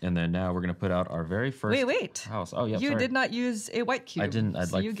 Yep. And then now we're going to put out our very first Wait. house. Oh, yeah, You sorry. did not use a white cube. I didn't. I'd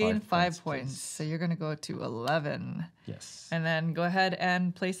so like you 5 gained 5 points, points. So you're going to go to 11. Yes. And then go ahead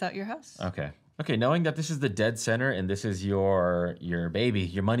and place out your house. Okay. Okay, knowing that this is the dead center and this is your baby,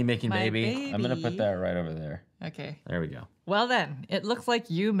 your money-making My baby, I'm going to put baby. that right over there. Okay. There we go. Well then, it looks like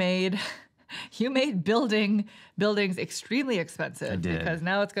you made buildings extremely expensive. I did. Because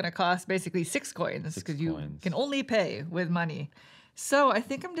now it's going to cost basically 6 coins 6 because you coins. can only pay with money. So I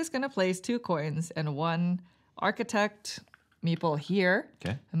think I'm just going to place 2 coins and 1 architect meeple here.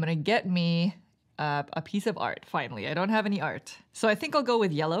 Okay. I'm going to get me a piece of art, finally. I don't have any art. So I think I'll go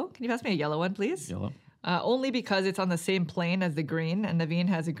with yellow. Can you pass me a yellow one, please? Yellow. Only because it's on the same plane as the green, and Naveen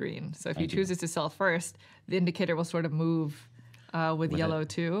has a green. So if he chooses to sell first, the indicator will sort of move with yellow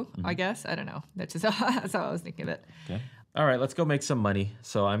too, I guess. I don't know. That's just that's how I was thinking of it. Okay. All right, let's go make some money.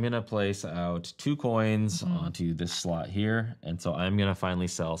 So I'm going to place out 2 coins onto this slot here. And so I'm going to finally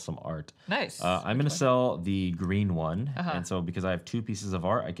sell some art. Nice. I'm going to sell the green one. And so because I have 2 pieces of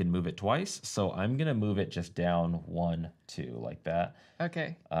art, I can move it twice. So I'm going to move it just down 1, 2, like that.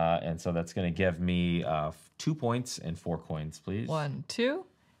 Okay. And so that's going to give me 2 points and 4 coins, please. 1, 2,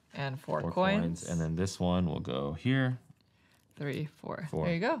 and 4 4 coins. And then this one will go here. 3, 4. 4.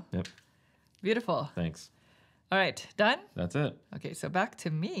 There you go. Yep. Beautiful. Thanks. All right, done? That's it. Okay, so back to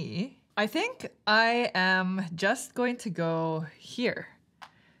me. I think I am just going to go here.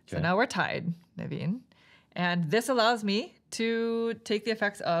 So Okay. now we're tied, Naveen. And this allows me to take the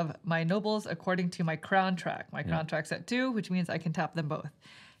effects of my nobles according to my crown track. My crown track's at 2, which means I can tap them both.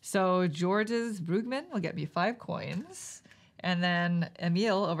 So George's Brugman will get me 5 coins. And then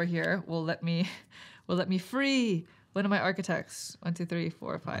Emile over here will let me free one of my architects. 1, 2, 3,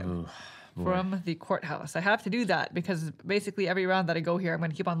 4, 5. Ooh, boy. From the courthouse. I have to do that because basically every round that I go here, I'm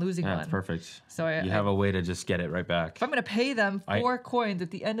going to keep on losing Yeah, one. that's perfect. So you have a way to just get it right back. If I'm going to pay them 4 coins at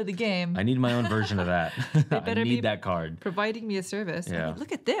the end of the game, I need my own version of that. I better need be- that card. providing me a service. I Yeah. mean,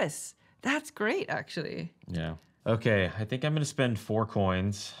 look at this. That's great, actually. Yeah. Okay, I think I'm going to spend 4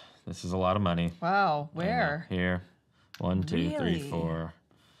 coins. This is a lot of money. Wow. Where? Here. 1, 2, 3, Really? 4.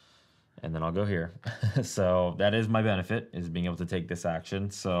 And then I'll go here. So that is my benefit, is being able to take this action.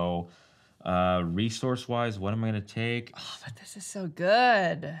 So resource-wise, what am I going to take? Oh, but this is so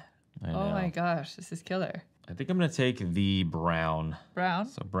good. I Oh know. my gosh, this is killer. I think I'm going to take the brown. Brown.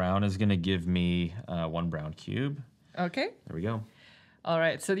 So brown is going to give me 1 brown cube. Okay. There we go. All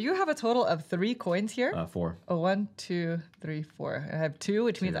right. So you have a total of 3 coins here. 4. Oh, 1, 2, 3, 4. I have 2,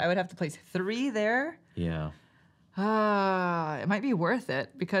 which means I would have to place 3 there. Yeah. It might be worth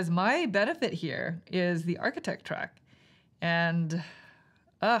it because my benefit here is the architect track. And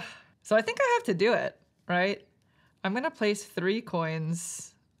so I think I have to do it, right? I'm going to place 3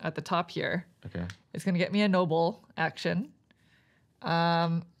 coins at the top here. Okay. It's going to get me a noble action.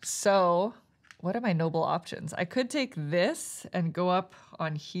 So what are my noble options? I could take this and go up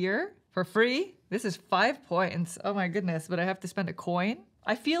on here for free. This is 5 points. Oh my goodness, but I have to spend a coin.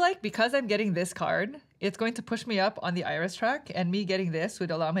 I feel like because I'm getting this card, it's going to push me up on the iris track, and me getting this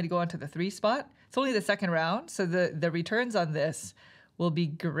would allow me to go onto the 3 spot. It's only the second round, so the returns on this will be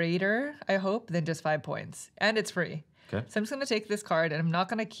greater, I hope, than just 5 points. And it's free. Okay. So I'm just going to take this card, and I'm not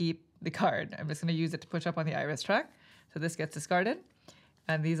going to keep the card. I'm just going to use it to push up on the iris track. So this gets discarded,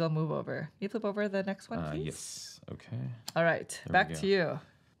 and these will move over. You flip over the next one, please? Yes. Okay. All right, we back go. to you.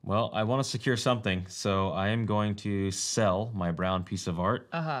 Well, I want to secure something, so I am going to sell my brown piece of art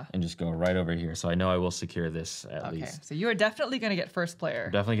and just go right over here. So I know I will secure this at least. So you are definitely going to get first player.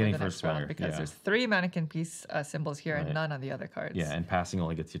 Definitely getting for the first next round player, because yeah. there's 3 mannequin piece symbols here and none on the other cards. Yeah, and passing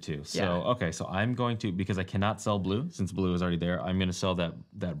only gets you 2. So, Yeah. okay, so I'm going to, because I cannot sell blue, since blue is already there, I'm going to sell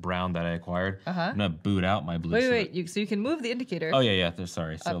that brown that I acquired. I'm going to boot out my blue. Wait. So you can move the indicator. Oh, yeah,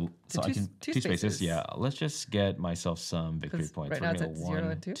 sorry. So to I can, two spaces. Yeah, let's just get myself some victory points. Right now it's at 0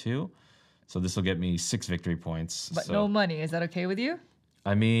 and 2. So this will get me 6 victory points. But no money. Is that okay with you?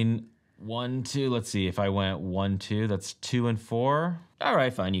 I mean, 1, 2. Let's see. If I went 1, 2, that's 2 and 4. All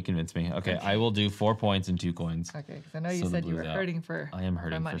right, fine. You convinced me. Okay, I will do 4 points and 2 coins. Okay, because I know you said you were hurting for. I am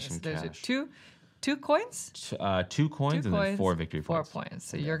hurting money. for some so there's cash. Two coins. 2 coins and then 4 victory points. 4 points.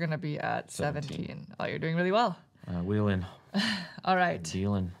 So you're gonna be at 17. Oh, you're doing really well. Wheeling. All right.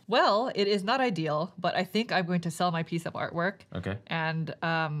 Dealing. Well, it is not ideal, but I think I'm going to sell my piece of artwork. Okay. And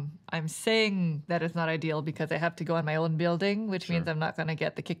I'm saying that it's not ideal because I have to go on my own building, which means I'm not going to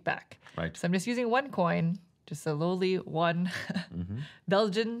get the kickback. Right. So I'm just using 1 coin, just a lowly 1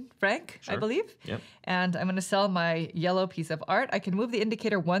 Belgian franc, I believe. Yep. And I'm going to sell my yellow piece of art. I can move the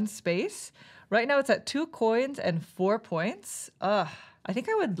indicator 1 space. Right now it's at 2 coins and 4 points. I think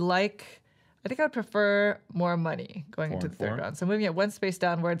I would prefer more money going into the third round. So moving it 1 space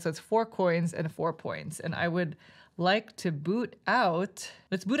downward, so it's 4 coins and 4 points. And I would like to boot out.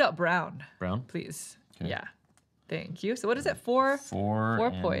 Let's boot out brown. Brown? Please. Okay. Yeah. Thank you. So what is it? 4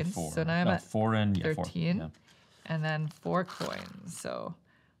 4 points. 4. So now I'm at 4 and 13. 4. Yeah. And then 4 coins. So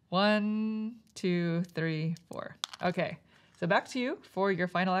 1, 2, 3, 4. Okay. So back to you for your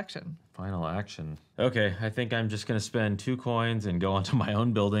final action. Final action. Okay, I think I'm just going to spend 2 coins and go onto my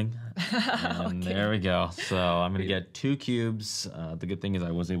own building. And there we go. So I'm going to get 2 cubes. The good thing is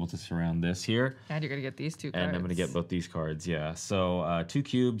I was able to surround this here. And you're going to get these 2 cards. And I'm going to get both these cards, yeah. So 2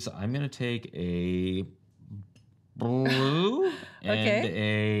 cubes. I'm going to take a blue and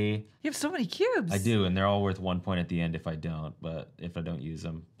a... You have so many cubes. I do, and they're all worth 1 point at the end if I don't, but if I don't use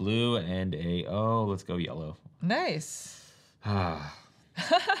them. Blue and a... Oh, let's go yellow. Nice.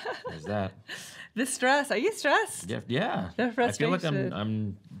 There's that. The stress. Are you stressed? Yeah. The frustration. I feel like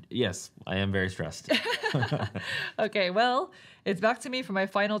I'm. Yes, I am very stressed. Okay, well, it's back to me for my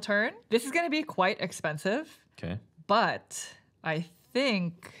final turn. This is going to be quite expensive. Okay. But I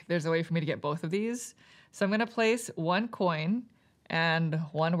think there's a way for me to get both of these. So I'm going to place 1 coin and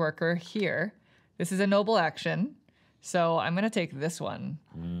 1 worker here. This is a noble action. So I'm going to take this one.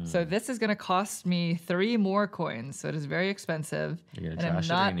 So this is going to cost me 3 more coins. So it is very expensive. You're going to trash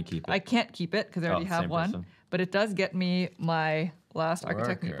it or you're going to keep it? I can't keep it because I already have one. Person. But it does get me my last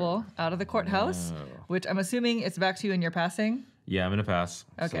architect meeple out of the courthouse, which I'm assuming it's back to you and you're passing. Yeah, I'm going to pass.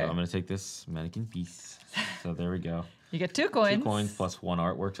 Okay. So I'm going to take this mannequin piece. So there we go. You get 2 coins. 2 coins plus 1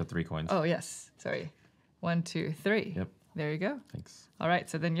 artwork, so 3 coins. Oh, yes. Sorry. 1, 2, 3. Yep. There you go. Thanks. All right.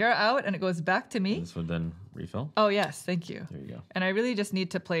 So then you're out and it goes back to me. This would then refill. Oh, yes. Thank you. There you go. And I really just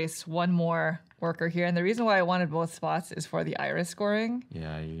need to place 1 more worker here. And the reason why I wanted both spots is for the iris scoring.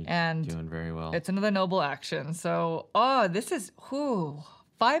 Yeah, you're And doing very well. It's another noble action. So, this is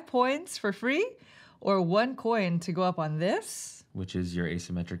 5 points for free or 1 coin to go up on this. Which is your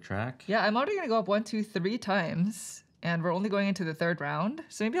asymmetric track. Yeah, I'm already going to go up 1, 2, 3 times. And we're only going into the 3rd round.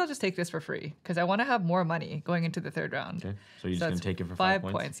 So maybe I'll just take this for free because I want to have more money going into the 3rd round. Okay. So you're just going to take it for 5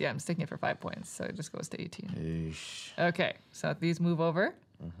 points? Yeah, I'm sticking it for 5 points. So it just goes to 18. Eesh. Okay, so these move over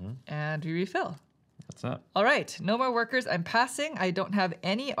and we refill. That's up. All right, no more workers. I'm passing. I don't have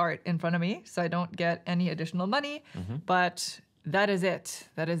any art in front of me, so I don't get any additional money. But that is it.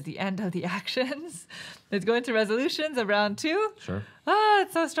 That is the end of the actions. Let's go into resolutions of round 2. Sure.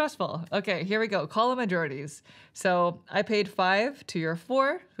 It's so stressful. Okay, here we go. Column majorities. So I paid 5 to your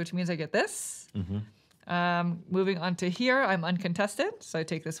 4, which means I get this. Moving on to here, I'm uncontested, so I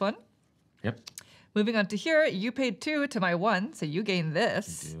take this one. Yep. Moving on to here, you paid 2 to my 1, so you gain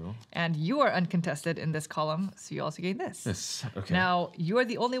this. I do. And you are uncontested in this column, so you also gain this. This. Okay. Now, you are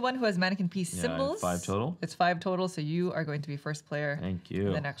the only one who has mannequin piece Yeah, symbols. 5 total. It's 5 total, so you are going to be first player. Thank you.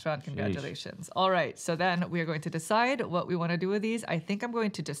 In the next round. Congratulations. All right, so then we are going to decide what we want to do with these. I think I'm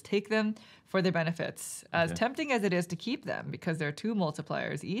going to just take them for their benefits. As tempting as it is to keep them, because they're 2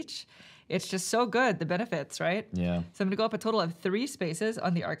 multipliers each, it's just so good, the benefits, right? Yeah. So I'm going to go up a total of 3 spaces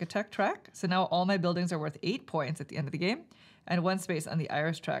on the architect track. So now all my buildings are worth 8 points at the end of the game, and 1 space on the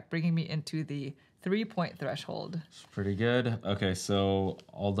iris track, bringing me into the 3-point threshold. It's pretty good. Okay, so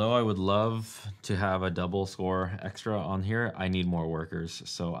although I would love to have a double score extra on here, I need more workers.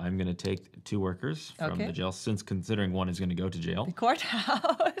 So I'm going to take 2 workers from the jail, since considering 1 is going to go to jail. The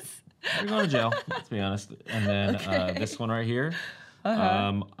courthouse. We're going to jail, let's be honest. And then this one right here,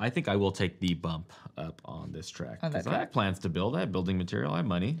 I think I will take the bump up on this track. On that Because I track? have plans to build. I have building material. I have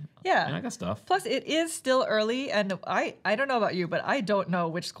money. Yeah. And I got stuff. Plus, it is still early, and I don't know about you, but I don't know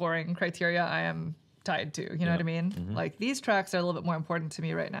which scoring criteria I am tied to. You know what I mean? Like, these tracks are a little bit more important to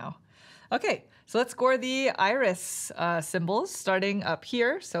me right now. Okay, so let's score the iris symbols starting up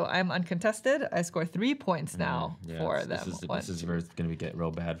here. So I'm uncontested. I score 3 points now for them. This is where it's going to get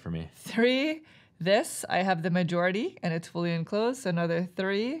real bad for me. 3. This, I have the majority, and it's fully enclosed. So another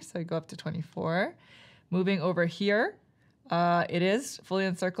 3, so I go up to 24. Moving over here, it is fully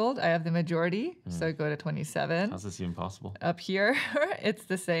encircled. I have the majority, so I go to 27. How's this even possible? Up here, it's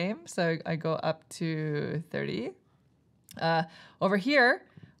the same, so I go up to 30. Over here,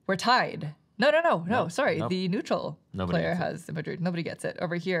 we're tied. No, sorry. Nope. The neutral Nobody player gets it. has the majority. Nobody gets it.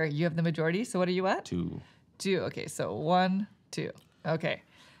 Over here, you have the majority, so what are you at? 2. 2. Okay, so 1, 2. Okay.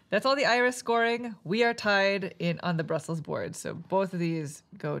 That's all the iris scoring. We are tied in on the Brussels board, so both of these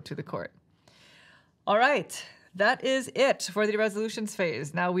go to the court. All right. That is it for the resolutions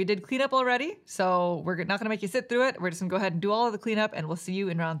phase. Now, we did cleanup already, so we're not going to make you sit through it. We're just going to go ahead and do all of the cleanup, and we'll see you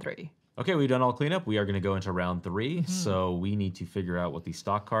in round 3. Okay, we've done all cleanup. We are going to go into round 3. So we need to figure out what the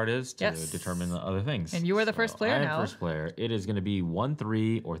stock card is to Yes. determine the other things. And you are the first player I am now. first player. It is going to be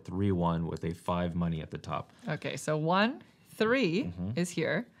 1-3 or 3-1 with a 5 money at the top. Okay, so 1, 3 is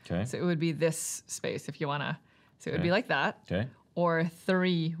here. Okay. So it would be this space if you want to. So it would be like that. Okay. Or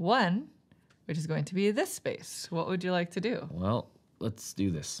 3, 1, which is going to be this space. What would you like to do? Well, let's do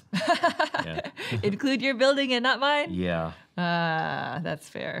this. Yeah. Include your building and not mine? Yeah. That's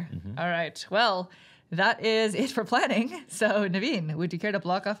fair. All right. Well, that is it for planning. So, Naveen, would you care to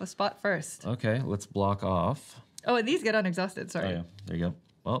block off a spot first? Okay, let's block off. Oh, and these get unexhausted. Oh, Sorry. yeah. There you go.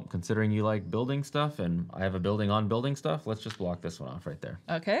 Well, considering you like building stuff and I have a building on building stuff, let's just block this one off right there.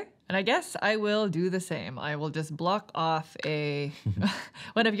 Okay. And I guess I will do the same. I will just block off a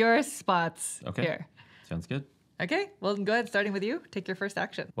one of your spots Okay. here. Sounds good. Okay. Well, then go ahead, starting with you. Take your first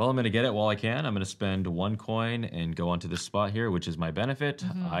action. Well, I'm going to get it while I can. I'm going to spend 1 coin and go onto this spot here, which is my benefit.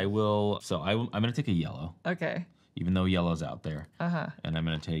 I'm going to take a yellow, Okay. even though yellow's out there. Uh-huh. And I'm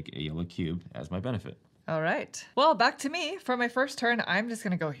going to take a yellow cube as my benefit. All right. Well, back to me. For my first turn, I'm just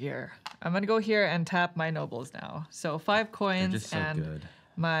going to go here. I'm going to go here and tap my nobles now. So 5 They're coins just so and good.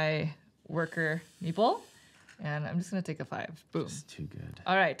 my worker meeple. And I'm just going to take a 5. Boom. It's too good.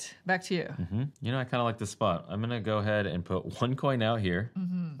 All right. Back to you. You know, I kind of like this spot. I'm going to go ahead and put 1 coin out here.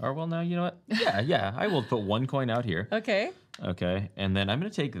 Or, well, no, you know what? Yeah, I will put 1 coin out here. Okay. Okay, and then I'm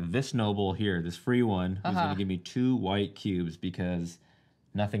going to take this noble here, this free one, who's going to give me 2 white cubes because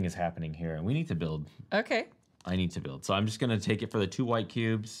nothing is happening here. And we need to build. Okay. I need to build. So I'm just going to take it for the 2 white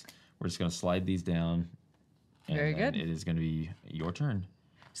cubes. We're just going to slide these down. And Very then good. It is going to be your turn.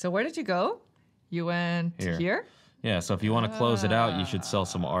 So where did you go? You went here? Yeah, so if you want to close it out, you should sell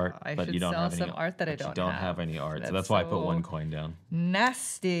some art, I but should you don't sell have any some art that I but you don't don't have. have any art. So That's that's why I put so 1 coin down.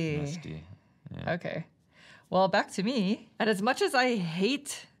 Nasty. Nasty. Yeah. Okay. Well, back to me. And as much as I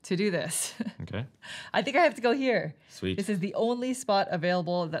hate to do this, Okay. I think I have to go here. Sweet. This is the only spot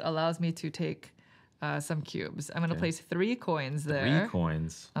available that allows me to take some cubes. I'm going to place 3 coins there. 3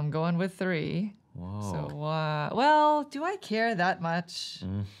 coins. I'm going with 3. Whoa. So, well, do I care that much?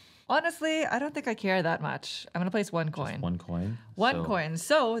 Honestly, I don't think I care that much. I'm going to place 1 coin. Just 1 coin. One So- coin.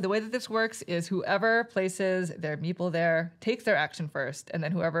 So the way that this works is whoever places their meeple there takes their action first, and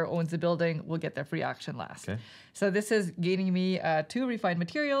then whoever owns the building will get their free action last. Okay. So this is gaining me 2 refined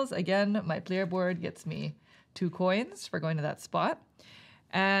materials. Again, my player board gets me 2 coins for going to that spot.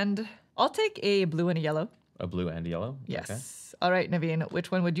 And I'll take a blue and a yellow. A blue and a yellow? Yes. Okay. All right, Naveen, which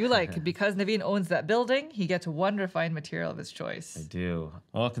one would you like? Because Naveen owns that building, he gets 1 refined material of his I choice. do.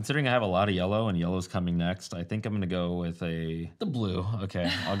 Well, considering I have a lot of yellow and yellow's coming next, I think I'm going to go with the blue. Okay,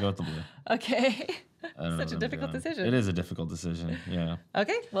 I'll go with the blue. Okay. I don't know Such what a I'm difficult doing. decision. It is a difficult decision, yeah.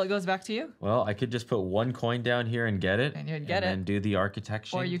 Okay, well, it goes back to you. Well, I could just put 1 coin down here and get it. And you'd get it. And then do the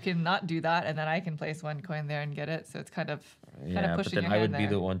architecture. Or you can not do that, and then I can place 1 coin there and get it. So it's kind of yeah, but pushing then your I hand would be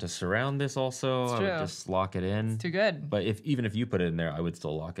there. the one to surround this also. It's I true. would just lock it in. Too good. But even if you put it in there, I would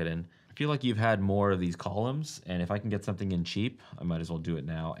still lock it in. I feel like you've had more of these columns, and if I can get something in cheap, I might as well do it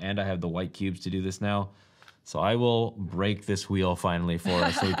now. And I have the white cubes to do this now. So I will break this wheel finally for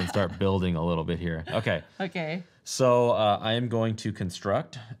us so we can start building a little bit here. Okay. Okay. So I am going to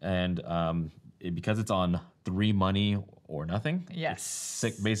construct, and because it's on 3 money or nothing, Yes.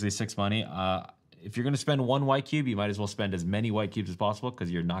 basically 6 money. If you're going to spend 1 white cube, you might as well spend as many white cubes as possible because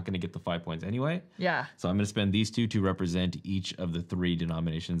you're not going to get the 5 points anyway. Yeah. So I'm going to spend these 2 to represent each of the 3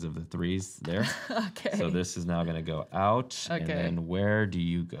 denominations of the 3s there. Okay. So this is now going to go out. And Okay. then where do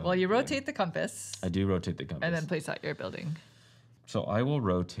you go? Well, you rotate the compass I do rotate the compass. and then place out your building. So I will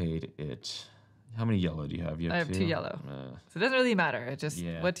rotate it. How many yellow do you have? You I have 2 yellow. So it doesn't really matter. It just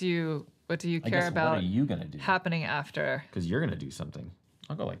what do you care about what are you gonna do? happening after? Because you're gonna do something.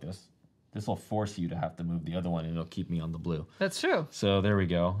 I'll go like this. This will force you to have to move the other one, and it'll keep me on the blue. That's true. So there we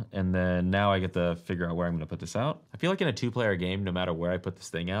go. And then now I get to figure out where I'm going to put this out. I feel like in a 2-player game, no matter where I put this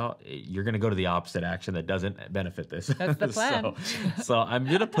thing out, you're going to go to the opposite action that doesn't benefit this. That's the plan. so I'm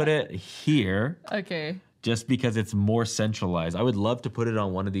going to put it here. Okay. Just because it's more centralized. I would love to put it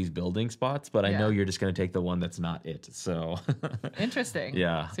on one of these building spots, but I know you're just going to take the one that's not it. So interesting.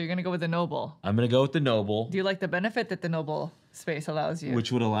 Yeah. So you're going to go with the noble. I'm going to go with the noble. Do you like the benefit that the noble space allows you?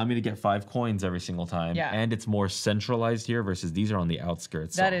 Which would allow me to get 5 coins every single time. Yeah. And it's more centralized here versus these are on the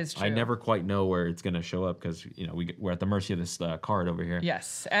outskirts. That so is true. I never quite know where it's going to show up because, we're at the mercy of this card over here.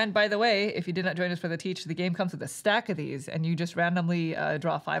 Yes. And by the way, if you did not join us for the teach, the game comes with a stack of these and you just randomly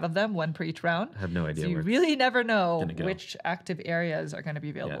draw 5 of them, 1 per each round. I have no idea So you where really never know go. which active areas are going to be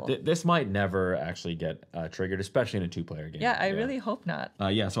available. Yeah, this might never actually get triggered, especially in a 2-player game. Yeah, I really hope not.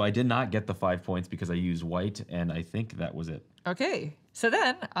 So I did not get the 5 points because I used white, and I think that was it. Okay. So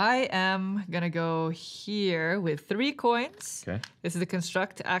then I am going to go here with 3 coins. Okay. This is a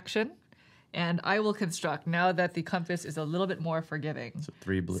construct action. And I will construct now that the compass is a little bit more forgiving. So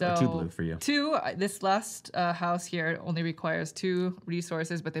 2 blue for you. 2, this last house here only requires 2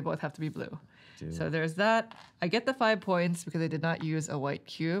 resources, but they both have to be blue. 2. So there's that. I get the 5 points because I did not use a white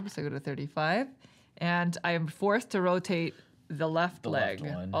cube, so I go to 35. And I am forced to rotate the left leg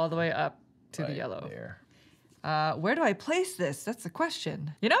all the way up to the yellow. There. Where do I place this? That's the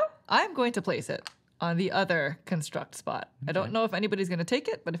question. I'm going to place it on the other construct spot. Okay. I don't know if anybody's going to take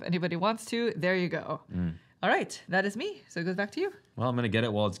it, but if anybody wants to, there you go. All right, that is me. So it goes back to you. Well, I'm going to get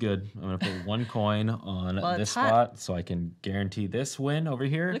it while it's good. I'm going to put 1 coin on this spot so I can guarantee this win over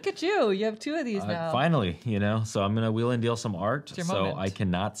here. Look at you. You have 2 of these now. Finally, So I'm going to wheel and deal some art. It's your so moment. I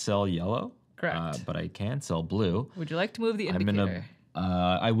cannot sell yellow. Correct. But I can sell blue. Would you like to move the indicator?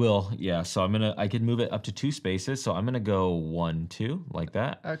 I will, yeah. So I can move it up to 2 spaces. So I'm gonna go 1, 2, like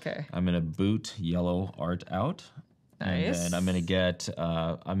that. Okay. I'm gonna boot yellow art out. Nice. And then I'm gonna get,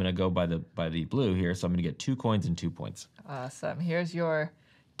 I'm gonna go by the blue here. So I'm gonna get 2 coins and 2 points. Awesome. Here's your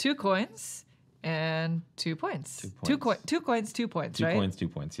 2 coins and 2 points. 2 points. 2 coins, 2 points, right? 2 coins, 2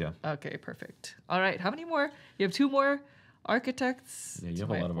 points, yeah. Okay, perfect. All right. How many more? You have 2 more architects. Yeah, you have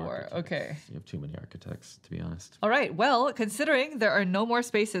a lot of architects. Okay. You have too many architects, to be honest. All right. Well, considering there are no more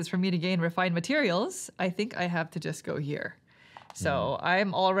spaces for me to gain refined materials, I think I have to just go here. So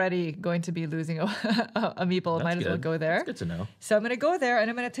I'm already going to be losing a meeple. Might as well go there. That's good to know. So I'm going to go there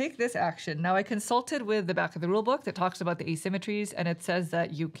and I'm going to take this action. Now I consulted with the back of the rule book that talks about the asymmetries, and it says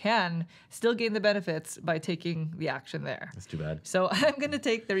that you can still gain the benefits by taking the action there. That's too bad. So I'm going to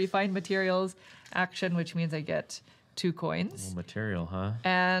take the refined materials action, which means I get 2 coins. Oh, material, huh?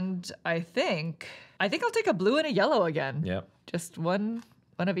 And I think I'll take a blue and a yellow again. Yep. Just one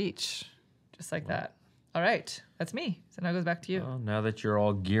of each, just like that. All right, that's me. So now it goes back to you. Well, now that you're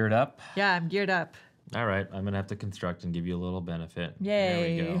all geared up. Yeah, I'm geared up. All right, I'm gonna have to construct and give you a little benefit.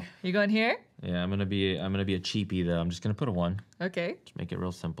 Yay! There we go. You going here? Yeah, I'm gonna be a cheapie though. I'm just gonna put a 1. Okay. Just make it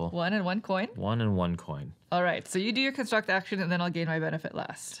real simple. 1 and 1 coin. 1 and 1 coin. All right. So you do your construct action, and then I'll gain my benefit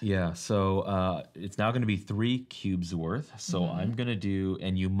last. Yeah. So it's now gonna be 3 cubes worth. So I'm gonna do,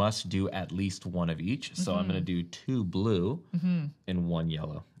 and you must do at least 1 of each. So I'm gonna do 2 blue and 1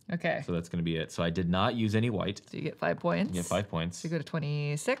 yellow. Okay. So that's gonna be it. So I did not use any white. So you get 5 points. You get 5 points. So you go to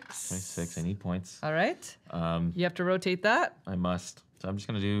 26. 26. I need points. All right. You have to rotate that. I must. So I'm just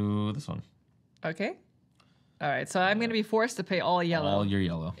gonna do this one. Okay. All right. So I'm going to be forced to pay all yellow. All your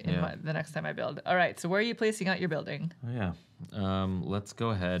yellow. The next time I build. All right. So where are you placing out your building? Oh, yeah. Let's go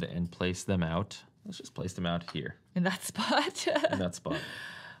ahead and place them out. Let's just place them out here. In that spot? In that spot.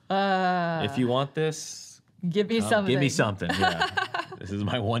 If you want this, give me something. Give me something. Yeah. This is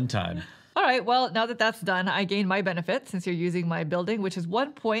my one time. All right. Well, now that that's done, I gain my benefit since you're using my building, which is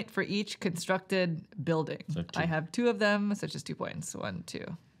 1 point for each constructed building. So 2. I have 2 of them, so just 2 points. 1, 2.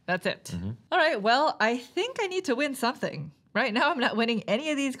 That's it. All right. Well, I think I need to win something. Right now, I'm not winning any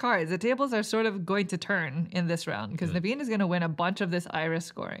of these cards. The tables are sort of going to turn in this round because Naveen is going to win a bunch of this iris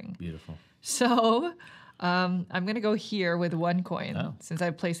scoring. Beautiful. So I'm going to go here with 1 coin since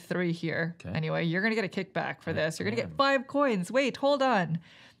I placed 3 here. Okay. Anyway, you're going to get a kickback for this. You're going to get 5 coins. Wait, hold on.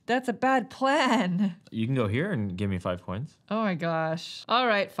 That's a bad plan. You can go here and give me 5 coins. Oh my gosh. All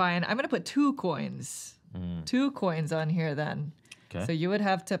right, fine. I'm going to put 2 coins. 2 coins on here then. Okay. So you would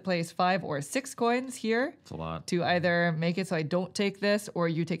have to place 5 or 6 coins here. It's a lot. To either make it so I don't take this or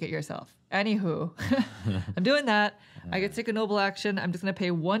you take it yourself. Anywho, I'm doing that. I get to take a noble action. I'm just going to pay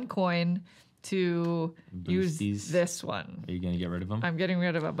 1 coin to use this one. Are you going to get rid of them? I'm getting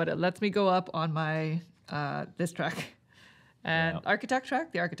rid of it, but it lets me go up on my this track. And architect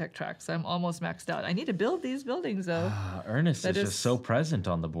track, the architect track. So I'm almost maxed out. I need to build these buildings, though. Ernest is just so present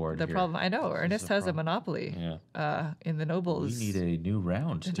on the board The problem, I know. Ernest has a monopoly in the nobles. We need a new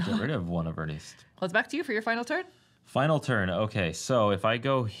round to get rid of one of Ernest. Well, it's back to you for your final turn. Final turn. Okay, so if I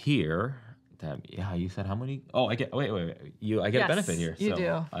go here, you said how many? Oh, I get. Wait. I get a benefit here. You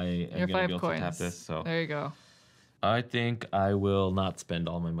do. I am going to be able to tap this. So there you go. I think I will not spend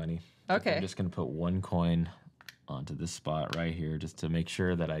all my money. Okay. I'm just going to put 1 coin onto this spot right here just to make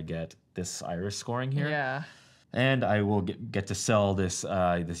sure that I get this iris scoring here. Yeah. And I will get to sell this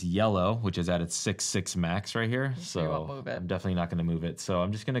this yellow, which is at its 6/6 max right here. So you won't move it. I'm definitely not going to move it. So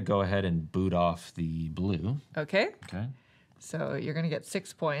I'm just going to go ahead and boot off the blue. Okay. Okay. So you're going to get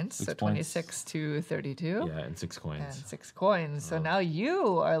 6 points. 6 so 26 to 32. Yeah, and 6 coins. And 6 coins. So now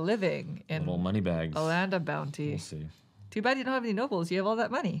you are living in little money bags. a land of bounty. We'll see. Too bad you don't have any nobles. You have all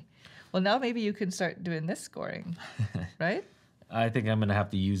that money. Well, now maybe you can start doing this scoring, right? I think I'm going to have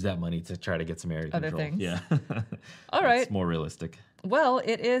to use that money to try to get some area Other control. things. Yeah. All right. It's more realistic. Well,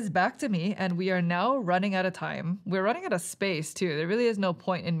 it is back to me, and we are now running out of time. We're running out of space, too. There really is no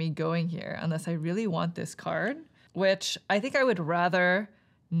point in me going here unless I really want this card, which I think I would rather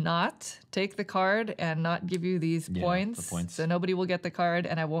not take the card and not give you these points. The points. So nobody will get the card,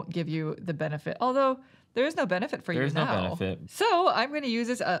 and I won't give you the benefit. Although there is no benefit for you now. There's no benefit. So I'm going to use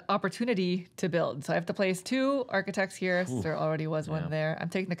this opportunity to build. So I have to place 2 architects here. Since there already was one there. I'm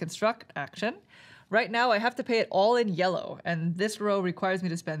taking the construct action. Right now, I have to pay it all in yellow, and this row requires me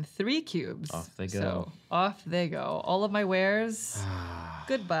to spend 3 cubes. Off they go. So off they go. All of my wares,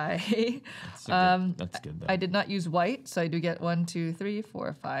 goodbye. That's good, though. I did not use white, so I do get 1, 2, 3,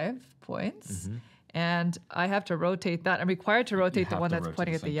 4, 5 points. And I have to rotate that. I'm required to rotate the one that's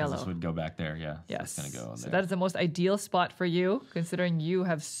pointing at the yellow. This would go back there, yeah. Yes. So it's going to go So there. that is the most ideal spot for you, considering you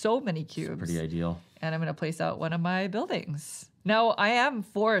have so many cubes. Pretty ideal. And I'm going to place out one of my buildings. Now, I am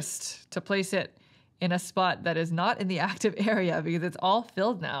forced to place it in a spot that is not in the active area because it's all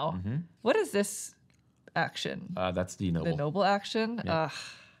filled now. What is this action? That's the noble. The noble action?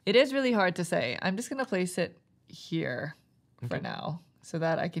 It is really hard to say. I'm just going to place it here for now so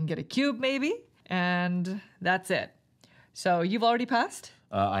that I can get a cube maybe. And that's it. So you've already passed?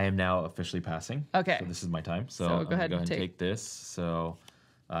 I am now officially passing. Okay. So this is my time. So go I'm going ahead to go and ahead and take this. So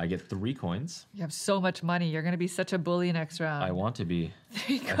I get 3 coins. You have so much money. You're going to be such a bully next round. I want to be.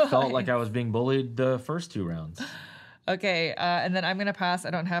 3 I felt like I was being bullied the first 2 rounds. Okay, and then I'm going to pass. I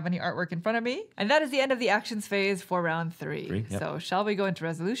don't have any artwork in front of me. And that is the end of the actions phase for round 3. Yep. So shall we go into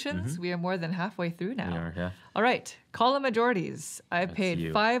resolutions? We are more than halfway through now. We are, yeah. All right, column majorities. I paid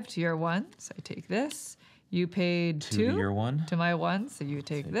you. 5 to your 1, so I take this. You paid 2 to your 1. to my 1, so you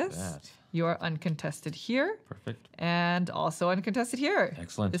take this. that. You are uncontested here. Perfect. And also uncontested here.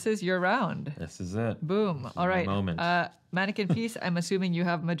 Excellent. This is your round. This is it. Boom. All right. moment. Mannequin piece, I'm assuming you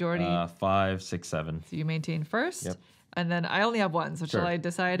have majority. 5, 6, 7. So you maintain first. Yep. And then I only have 1, so shall Sure. I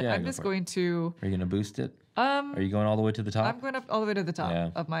decide? Yeah, I'm go just for it. going to... Are you going to boost it? Are you going all the way to the top? I'm going up all the way to the top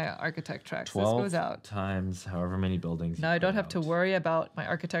Yeah. of my architect track. So 12 this goes out. times however many buildings. Now I don't have to worry about my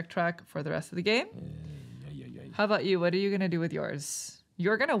architect track for the rest of the game. How about you? What are you going to do with yours?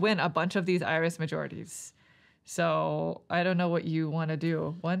 You're going to win a bunch of these iris majorities. So I don't know what you want to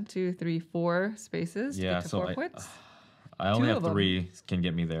do. 1, 2, 3, 4 spaces to Yeah, get to so 4 points. I only 2 have of 'em. 3 can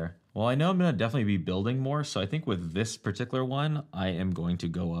get me there. Well, I know I'm going to definitely be building more, so I think with this particular one, I am going to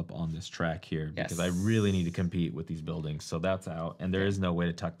go up on this track here because I Yes. really need to compete with these buildings. So that's out, and there is no way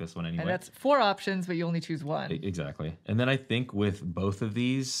to tuck this one anyway. And that's 4 options, but you only choose 1. Exactly. And then I think with both of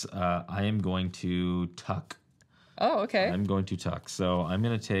these, I am going to tuck. Oh, okay. I'm going to tuck. So I'm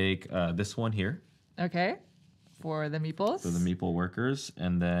going to take this one here Okay. For the meeples. for the meeple workers,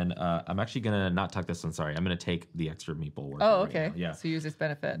 and then I'm actually going to not tuck this one. Sorry, I'm going to take the extra meeple worker. Oh, right okay. now. Yeah. So use this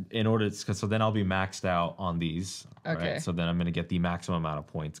benefit. In order to, so then I'll be maxed out on these. Okay. Right? So then I'm going to get the maximum amount of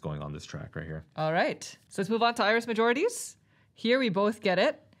points going on this track right here. All right. So let's move on to iris majorities. Here we both get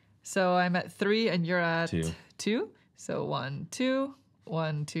it. So I'm at 3 and you're at 2. So 1, 2,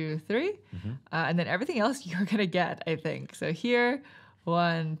 1, 2, 3. And then everything else you're going to get, I think. So here,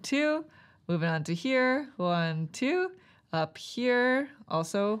 1, 2. Moving on to here, 1, 2. Up here,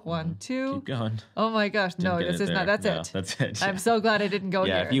 also 1, 2. Keep going. Oh my gosh. No, Didn't get this it is not. there. That's No, it. That's it. I'm so glad I didn't go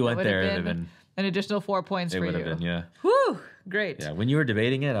here. Yeah, if you went That there, it would would've have been. an additional 4 points It for would you. have been, yeah. Whew. Great. Yeah, when you were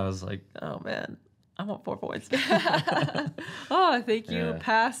debating it, I was like, oh man, I want 4 points. Oh, thank you, Yeah.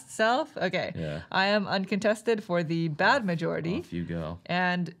 past self. Okay. Yeah. I am uncontested for the bad majority. Off you go.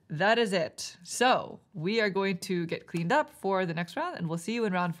 And that is it. So we are going to get cleaned up for the next round, and we'll see you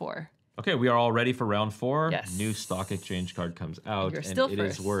in round 4. Okay, we are all ready for round 4. Yes. New stock exchange card comes out, You're and still it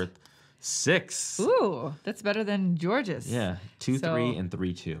is first. worth 6. Ooh, that's better than George's. Yeah, 2, So- 3, and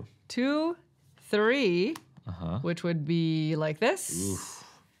 3, 2. 2, 3, Uh-huh. which would be like this. Oof.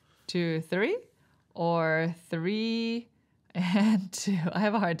 2, 3, or 3 and 2. I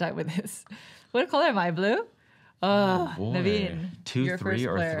have a hard time with this. What color am I? Blue? Oh, Boy. Naveen. 2, your 3, first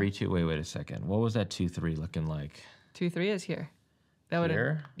or player. 3, 2. Wait a second. What was that 2, 3 looking like? 2, 3 is here. That would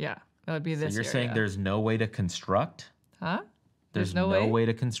Here? Yeah, that would be So this. you're saying area. there's no way to construct? Huh? There's no way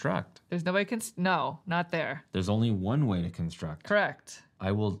to construct. There's no way. No, not there. There's only one way to construct. Correct.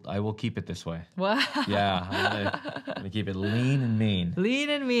 I will keep it this way. Wow. Yeah, I'm gonna keep it lean and mean. Lean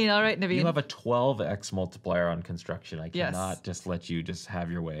and mean. All right, Naveen. You have a 12x multiplier on construction. I Yes. cannot just let you just have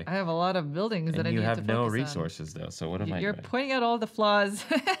your way. I have a lot of buildings that And I you need to have no focus on. resources though. So what am I You're doing? pointing out all the flaws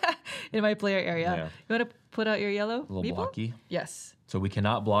in my player area. Yeah. You want to put out your yellow? A little meeple? blocky. Yes. So we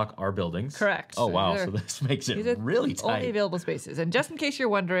cannot block our buildings. Correct. Oh So wow! these So are- this makes These it are really the only tight. available spaces. And just in case you're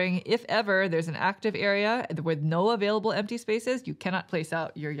wondering, if ever there's an active area with no available empty spaces, you cannot place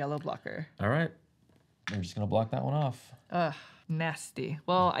out your yellow blocker. All right, I'm just gonna block that one off. Ugh, nasty.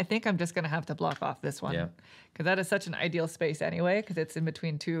 Well, I think I'm just going to have to block off this one. Yeah. Because that is such an ideal space anyway, because it's in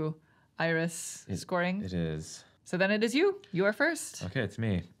between two iris scoring. It is. So then it is you. You are first. Okay, it's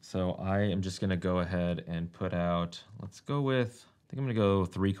me. So I am just gonna go ahead and put out. Let's go with. I think I'm gonna go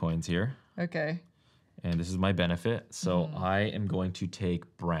 3 coins here, Okay. and this is my benefit. So Mm-hmm. I am going to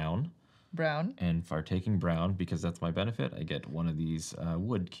take brown. Brown. And for taking brown, because that's my benefit, I get one of these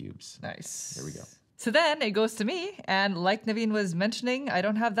wood cubes. Nice. There we go. So then it goes to me, and like Naveen was mentioning, I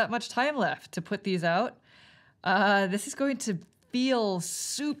don't have that much time left to put these out. This is going to feel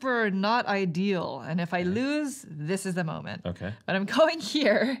super not ideal, and if I lose, this is the moment. Okay. But I'm going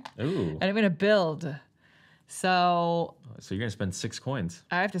here, Ooh. and I'm going to build. So So you're gonna spend 6 coins.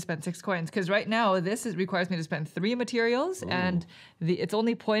 I have to spend 6 coins because right now requires me to spend 3 materials, and it's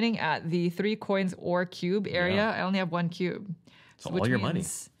only pointing at the 3 coins or cube area. Yeah. I only have 1 cube, So all your money.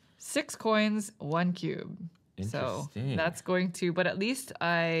 means 6 coins, 1 cube. So Interesting. that's going to, but at least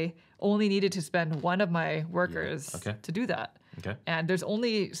I only needed to spend 1 of my workers Okay. to do that. Okay. And there's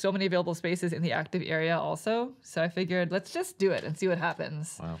only so many available spaces in the active area also. So I figured let's just do it and see what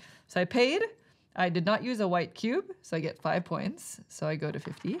happens. Wow. So I paid. I did not use a white cube, so I get 5 points. So I go to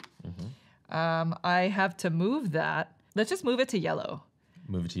 50. I have to move that. Let's just move it to yellow.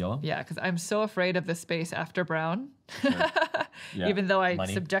 Move it to yellow. Yeah, because I'm so afraid of the space after brown, Yeah. even though I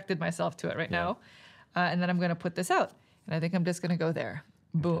Money. subjected myself to it right Yeah. now. And then I'm going to put this out. And I think I'm just going to go there.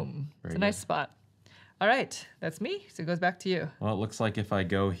 Boom. Very It's a nice good. spot. All right, that's me. So it goes back to you. Well, it looks like if I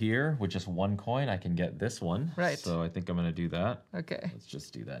go here with just 1 coin, I can get this one. Right. So I think I'm gonna do that. Okay. Let's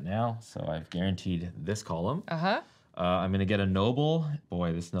just do that now. So I've guaranteed this column. Uh-huh. I'm gonna get a noble.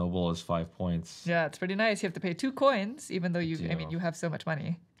 Boy, this noble is 5 points. Yeah, it's pretty nice. You have to pay 2 coins, even though I do. mean, you have so much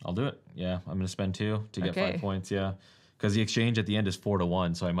money. I'll do it. Yeah, I'm gonna spend 2 to get Okay. 5 points. Yeah, because the exchange at the end is 4 to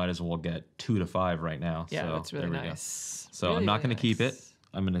 1, so I might as well get 2 to 5 right now. Yeah, so that's really there we go. nice. So Really, I'm not really gonna keep it. nice.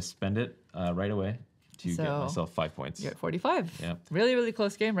 I'm gonna spend it right away to get So, myself 5 points. You're at 45. Yep. Really, really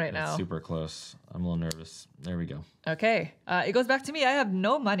close game right That's now. super close. I'm a little nervous. There we go. Okay. It goes back to me. I have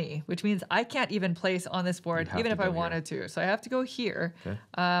no money, which means I can't even place on this board, have even to if I go here. wanted to. So I have to go here. Okay.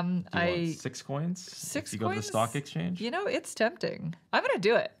 Do I you want 6 coins? 6 if you go to the coins? stock exchange? You know, it's tempting. I'm going to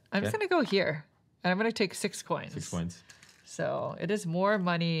do it. I'm just Okay. going to go here. And I'm going to take 6 coins. 6 coins. So it is more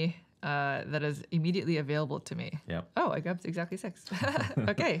money that is immediately available to me. Yep. Oh, I got exactly 6.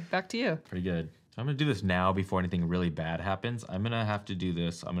 Okay, back to you. Pretty good. So I'm gonna do this now before anything really bad happens. I'm gonna have to do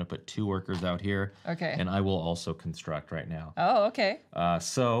this. I'm gonna put 2 workers out here. Okay. And I will also construct right now. Oh, okay.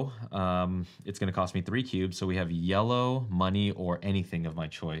 It's gonna cost me 3 cubes. So we have yellow, money, or anything of my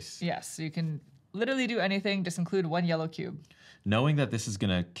choice. Yes, so you can literally do anything, just include 1 yellow cube. Knowing that this is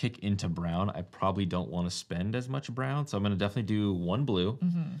gonna kick into brown, I probably don't want to spend as much brown. So I'm gonna definitely do 1 blue,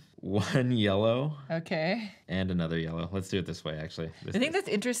 Mm-hmm. 1 yellow, Okay. and another yellow. Let's do it this way, actually. The thing that's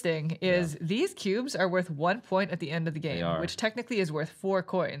interesting is these cubes are worth 1 point at the end of the game, are. which technically is worth 4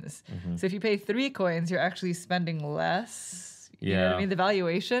 coins. So if you pay 3 coins, you're actually spending less. You know what I Yeah. mean? The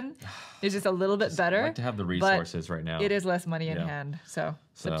valuation is just a little bit I better. like to have the but resources right now. It is less money in Yeah. hand. So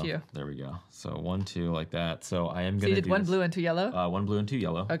it's So up to you. there we go. So 1, 2, like that. So I am So gonna you did do 1 this. blue and 2 yellow. 1 blue and 2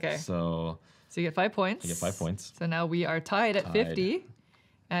 yellow. Okay. So So you get 5 points. I get 5 points. So now we are tied at 50.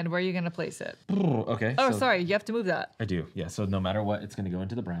 And where are you going to place it? Okay. Oh, so sorry. You have to move that. I do. Yeah. So no matter what, it's going to go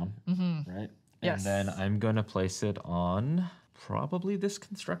into the brown. Mm-hmm. Right. Yes. And then I'm going to place it on probably this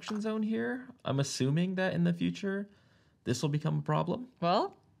construction zone here. I'm assuming that in the future, this will become a problem.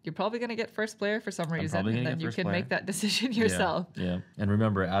 Well, you're probably going to get first player for some reason, probably and gonna then get you first can player. make that decision yourself. Yeah. And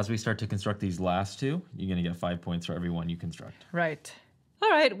remember, as we start to construct these last two, you're going to get 5 points for every one you construct. Right. All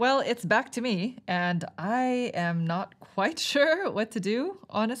right, well, it's back to me, and I am not quite sure what to do,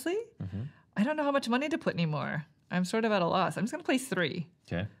 honestly. I don't know how much money to put anymore. I'm sort of at a loss. I'm just going to place 3.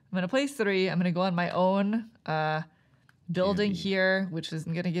 Okay. I'm going to place 3. I'm going to go on my own building here, which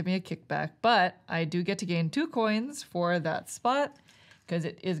isn't going to give me a kickback, but I do get to gain 2 coins for that spot because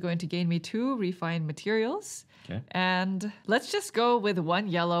it is going to gain me 2 refined materials. Okay. And let's just go with 1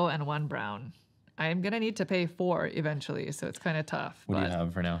 yellow and 1 brown. I'm going to need to pay 4 eventually, so it's kind of tough. What do you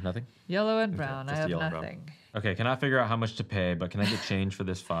have for now? Nothing? Yellow and brown. I just have yellow and brown. nothing. Okay, can I figure out how much to pay, but can I get change for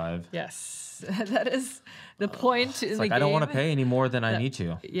this 5? Yes, that is the point in It's the like, game. I don't want to pay any more than I need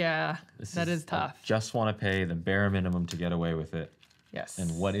to. Yeah, that is tough. I just want to pay the bare minimum to get away with it. Yes.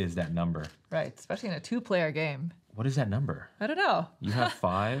 And what is that number? Right, especially in a 2-player game. What is that number? I don't know. You have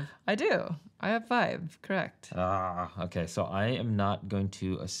 5? I do. I have 5, correct. Okay, so I am not going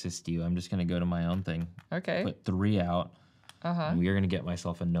to assist you. I'm just going to go to my own thing. Okay. Put 3 out. And we are going to get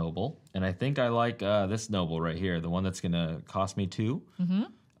myself a noble. And I think I like this noble right here, the one that's going to cost me 2.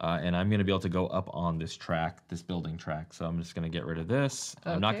 And I'm going to be able to go up on this track, this building track. So I'm just going to get rid of this.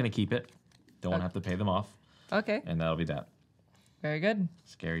 I'm not Okay. going to keep it. Don't want to have to pay them off. Okay, And that'll be that. very good.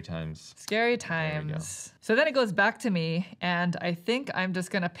 Scary times. Scary we go. times. So then it goes back to me, and I think I'm just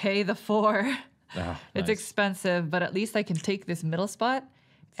going to pay the 4. It's Nice. expensive, but at least I can take this middle spot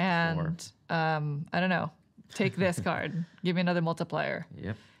and, I don't know, take this card. Give me another multiplier.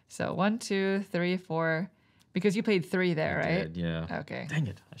 Yep. So 1, 2, 3, 4. Because you paid 3 there, right? Did, yeah. Okay. Dang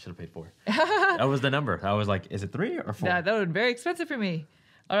it. I should have paid 4. That was the number. I was like, is it 3 or 4? That would be very expensive for me.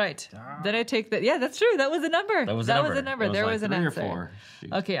 All right. Then I take that. Yeah, that's true. That was the number. That was the number. There like was an 3 or answer. 4.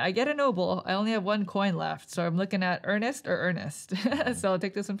 Shoot. Okay, I get a noble. I only have 1 coin left. So I'm looking at Ernest or Ernest. So I'll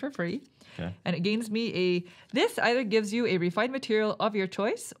take this one for free. Okay. And it gains me this either gives you a refined material of your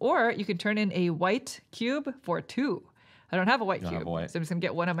choice, or you can turn in a white cube for 2. I don't have a white don't cube. have a white. So I'm just going to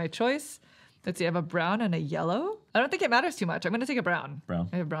get one of my choice. Let's see, I have a brown and a yellow. I don't think it matters too much. I'm going to take a brown. Brown.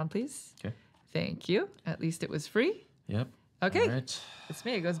 I have brown, please. Okay. Thank you. At least it was free. Yep. Okay. All right. It's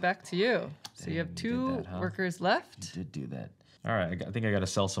me. It goes back to you. So you have Dang, you 2 did that, huh? workers left. Did do that. All right. I think I got to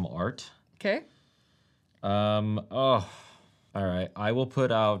sell some art. Okay. All right. I will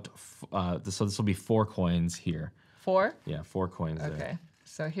put out. So this will be 4 coins here. 4. Yeah, 4 coins there. Okay.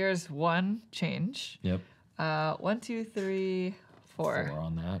 So here's 1 change. Yep. 1, 2, 3, 4. 4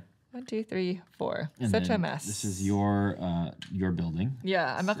 on that. 1, 2, 3, 4. And Such a then mess. This is your building.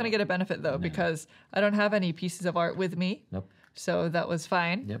 Yeah, I'm not going to get a benefit though because I don't have any pieces of art with me. Nope. So that was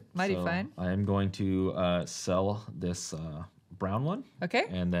fine. Yep. Mighty so fine. I am going to sell this brown one. Okay.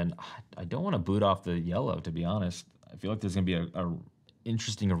 And then I don't want to boot off the yellow, to be honest. I feel like there's going to be a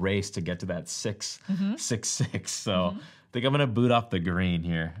interesting race to get to that 6, 6, 6. So I think I'm going to boot off the green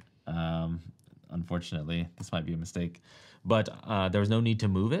here. Unfortunately, this might be a mistake. But there was no need to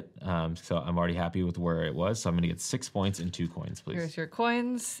move it. So I'm already happy with where it was. So I'm going to get 6 points and 2 coins, please. Here's your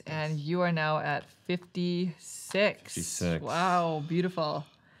coins, and you are now at 56. 56. Wow, beautiful.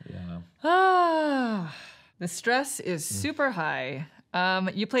 Yeah. Ah, the stress is super high.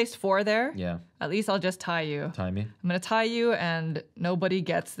 You placed 4 there. Yeah. At least I'll just tie you. Tie me. I'm going to tie you, and nobody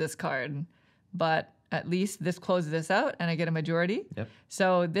gets this card. But at least this closes this out, and I get a majority. Yep.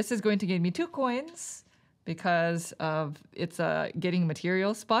 So this is going to give me 2 coins because of it's a getting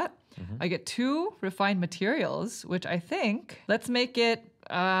material spot. I get 2 refined materials, which I think, let's make it,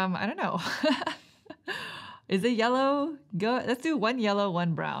 I don't know. Is it yellow? Go. Let's do 1 yellow,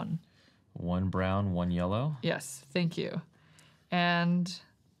 1 brown. 1 brown, 1 yellow. Yes, thank you. And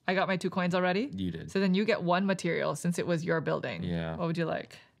I got my 2 coins already. You did. So then you get 1 material since it was your building. Yeah. What would you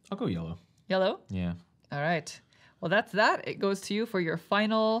like? I'll go yellow. Yellow? Yeah. All right. Well, that's that. It goes to you for your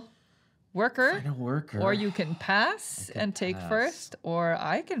final worker. Final worker. Or you can pass and take pass. first, or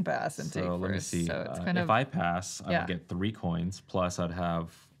I can pass and take So first. let me see. So it's If I pass, I Yeah. would get 3 coins. Plus, I'd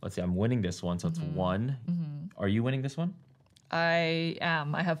have. Let's see. I'm winning this one, so it's 1. Are you winning this one? I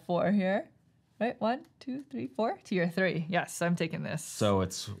am. I have 4 here. Right? 1, 2, 3, 4. To your 3. Yes, I'm taking this. So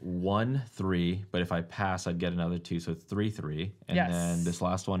it's 1, 3. But if I pass, I'd get another 2. So it's 3, 3. And Yes. then this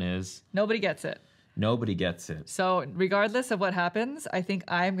last one is Nobody gets it. nobody gets it. So regardless of what happens, I think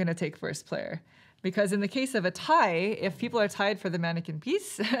I'm going to take first player. Because in the case of a tie, if people are tied for the mannequin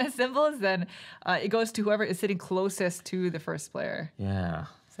piece symbols, then it goes to whoever is sitting closest to the first player. Yeah.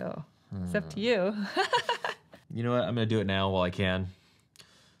 So it's up to you. You know what? I'm gonna do it now while I can.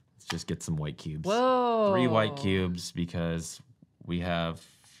 Let's just get some white cubes. Whoa. 3 white cubes because we have.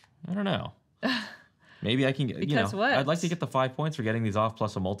 I don't know. Maybe I can get, Because what? I'd like to get the 5 points for getting these off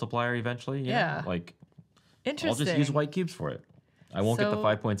plus a multiplier eventually. Yeah. Like, Interesting. I'll just use white cubes for it. I won't get the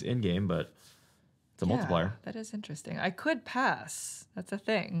 5 points in game, but it's a multiplier. That is interesting. I could pass. That's a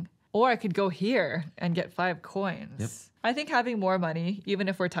thing. Or I could go here and get 5 coins. Yep. I think having more money, even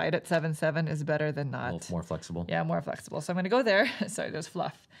if we're tied at 7-7, is better than not. A little more flexible. Yeah, more flexible. So I'm going to go there. Sorry, there's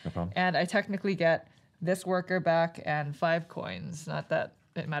fluff. No problem. And I technically get this worker back and 5 coins. Not that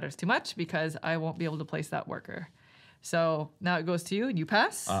it matters too much because I won't be able to place that worker. So now it goes to you and you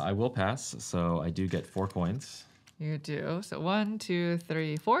pass. I will pass, so I do get 4 coins. You do. So 1, 2,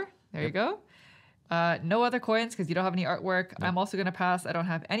 3, 4. There you go. No other coins because you don't have any artwork. I'm also going to pass. I don't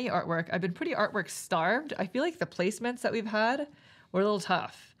have any artwork. I've been pretty artwork starved. I feel like the placements that we've had were a little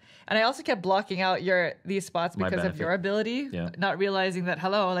tough. And I also kept blocking out these spots because of your ability, not realizing that,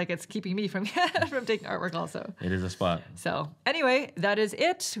 it's keeping me from taking artwork also. It is a spot. So anyway, that is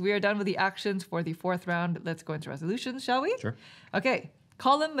it. We are done with the actions for the 4th round. Let's go into resolutions, shall we? Sure. Okay.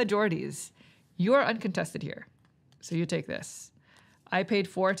 Column majorities. You are uncontested here. So you take this. I paid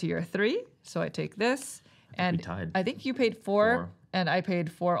 4 to your 3, so I take this. We tied. I think you paid 4, and I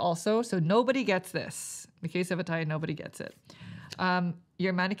paid 4 also, so nobody gets this. In the case of a tie, nobody gets it.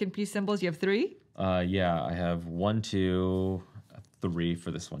 Your mannequin piece symbols, you have 3? Yeah, I have 1, 2, 3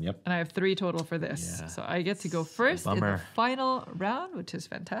 for this one. Yep. And I have 3 total for this. Yeah. So I get to go first in the final round, which is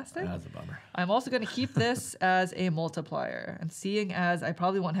fantastic. That's a bummer. I'm also going to keep this as a multiplier. And seeing as I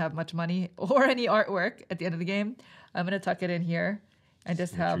probably won't have much money or any artwork at the end of the game, I'm going to tuck it in here and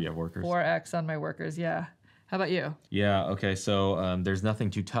just have 4x on my workers. Yeah. How about you? Yeah, okay. So there's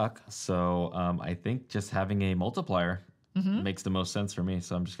nothing to tuck. So I think just having a multiplier makes the most sense for me.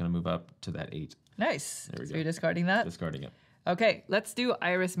 So I'm just going to move up to that 8. Nice. There we So go. you're discarding that? Discarding it. Okay, let's do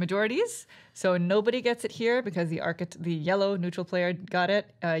iris majorities. So nobody gets it here because the yellow neutral player got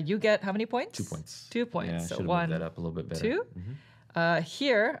it. You get how many points? 2 points. 2 points. Yeah, so should have 1, moved that up a little bit better. 2.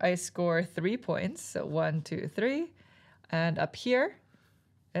 Here I score 3 points. So 1, 2, 3. And up here,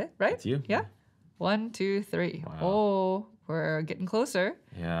 right? That's you. Yeah. 1, 2, 3. Wow. Oh, we're getting closer.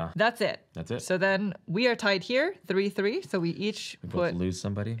 Yeah. That's it. That's it. So then we are tied here, 3-3. So we each We put both lose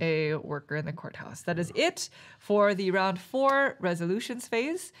somebody. a worker in the courthouse. That is it for the round 4 resolutions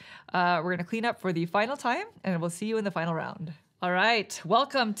phase. We're going to clean up for the final time, and we'll see you in the final round. All right,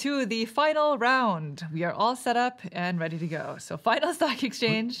 welcome to the final round. We are all set up and ready to go. So final stock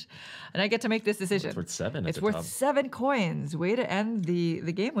exchange, and I get to make this decision. It's worth 7 at It's the worth top. 7 coins. Way to end the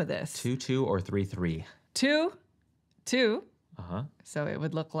game with this. 2-2 or 3-3. 2, 2. Uh-huh. So it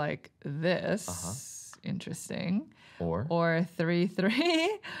would look like this. Interesting. Or Or 3-3.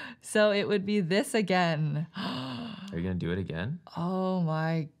 So it would be this again. are you going to do it again? Oh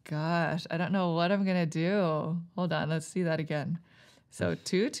my gosh. I don't know what I'm going to do. Hold on. Let's see that again. So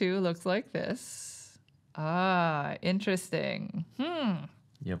 2-2 looks like this. Ah, interesting.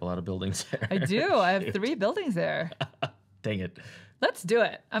 You have a lot of buildings there. I do. I have 3 buildings there. Dang it. Let's do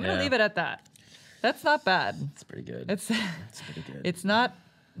it. I'm going to leave it at that. That's not bad. It's pretty good. It's pretty good. it's not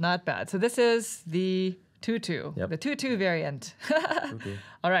bad. So this is the 2-2. Yep. The 2-2 variant. Okay.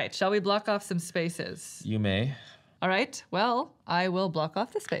 All right. Shall we block off some spaces? You may. All right. Well, I will block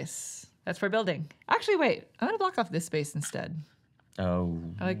off this space. That's for building. Actually, wait. I'm going to block off this space instead. Oh.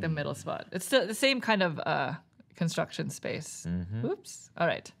 I like the middle spot. It's still the same kind of construction space. Oops. All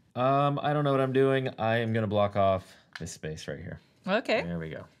right. I don't know what I'm doing. I am going to block off this space right here. Okay. There we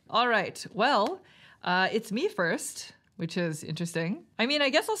go. All right. Well, it's me first, which is interesting. I mean, I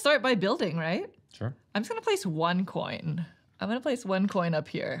guess I'll start by building, right? Sure. I'm just going to place 1 coin. I'm going to place 1 coin up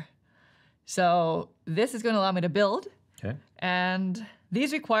here. So this is going to allow me to build. Okay. And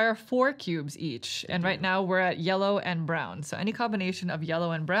these require 4 cubes each. And right now we're at yellow and brown. So any combination of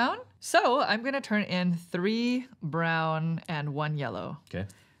yellow and brown. So I'm going to turn in 3 brown and 1 yellow. Okay.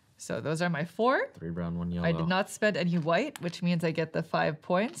 So those are my 4. 3 brown, 1 yellow. I did not spend any white, which means I get the 5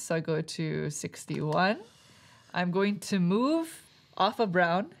 points. So I go to 61. I'm going to move off of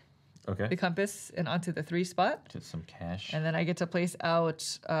brown, Okay. the compass, and onto the 3 spot. Just some cash. And then I get to place out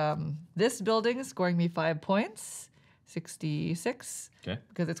this building, scoring me 5 points, 66, Okay.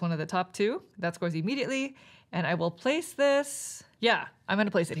 because it's one of the top 2. That scores immediately. And I will place this. Yeah, I'm going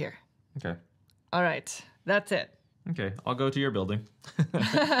to place it here. Okay. All right, that's it. Okay. I'll go to your building.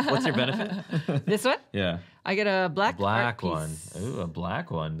 What's your benefit? This one, Yeah. I get a black Black art one. piece. Ooh, a black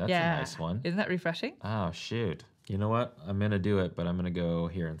one. That's a nice one. Isn't that refreshing? Oh, shoot. You know what? I'm going to do it, but I'm going to go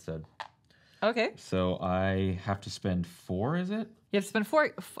here instead. Okay. So I have to spend 4, is it? You have to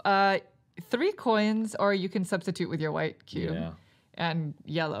spend 3 coins, or you can substitute with your white cube Yeah. and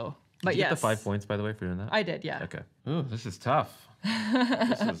yellow. But Did you yes. get the 5 points, by the way, for doing that? I did, yeah. Okay. Ooh, this is tough.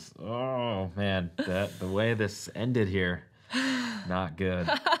 This is, oh man, the way this ended here, not good.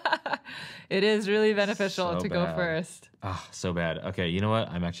 It is really beneficial So to go bad. first. Ah, so bad. Okay, you know what?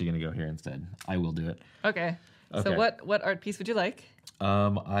 I'm actually gonna go here instead. I will do it. Okay. Okay. So what art piece would you like?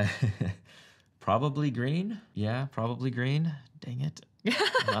 I probably green. Yeah, probably green. Dang it.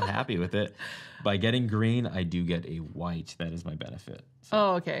 I'm not happy with it. By getting green, I do get a white. That is my benefit. So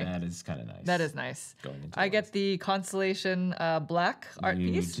Oh, okay. that is kind of nice. That is nice. Going into I get the Constellation black art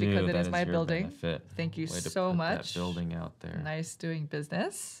You piece do. because it That is my your building. benefit. Thank you Way to so put much. That building out there. Nice doing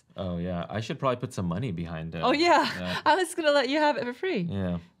business. Oh yeah, I should probably put some money behind it. Oh yeah, I was gonna let you have it for free.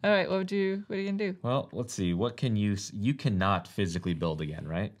 Yeah. All right, what are you gonna do? Well, let's see. What can you cannot physically build again,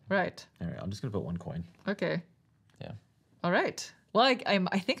 right? Right. All right, I'm just gonna put 1 coin. Okay. Yeah. All right. Well,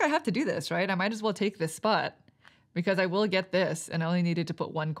 I think I have to do this, right? I might as well take this spot because I will get this, and I only needed to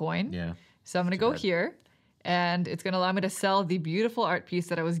put 1 coin. Yeah. So I'm gonna go here, and it's gonna allow me to sell the beautiful art piece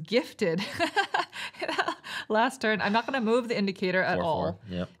that I was gifted last turn. I'm not gonna move the indicator at 4-4. all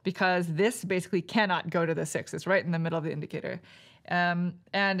Yep. because this basically cannot go to the 6. It's right in the middle of the indicator. And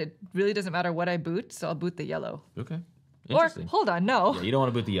it really doesn't matter what I boot, so I'll boot the yellow. Okay. Or Interesting. hold on, no. Yeah, you don't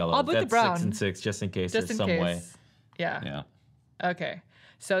want to boot the yellow. I'll boot the That's brown. 6 and 6, just in case Just there's in some case. way. Yeah. Yeah. Okay.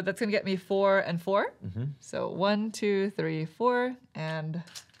 So that's gonna get me 4 and 4. So 1, 2, 3, 4, and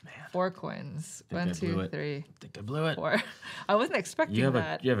 4 coins. Think I 1, blew 2, it. 3, I think I blew it. 4. I wasn't expecting You have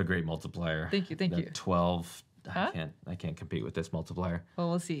that. you have a great multiplier. Thank you, thank That you. 12. Huh? I can't compete with this multiplier. Well,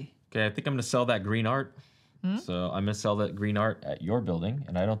 we'll see. Okay, I think I'm gonna sell that green art. Hmm? So I'm gonna sell that green art at your building,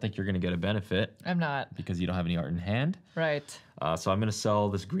 and I don't think you're gonna get a benefit I'm not. because you don't have any art in hand. Right. So I'm gonna sell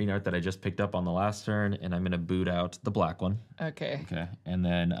this green art that I just picked up on the last turn, and I'm gonna boot out the black one. Okay. Okay, and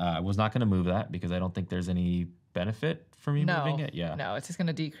then I was not gonna move that because I don't think there's any benefit for me No. moving it. Yeah. No, it's just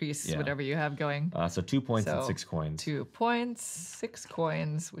gonna decrease Yeah. whatever you have going. So 2 points and So, 6 coins. 2 points, 6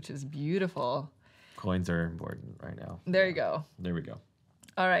 coins, which is beautiful. Coins are important right now. There you go. There we go.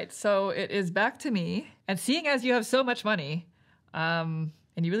 All right, so it is back to me. And seeing as you have so much money, and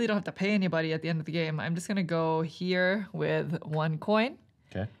you really don't have to pay anybody at the end of the game, I'm just gonna go here with 1 coin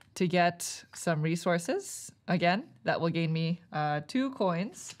Okay. to get some resources. Again, that will gain me 2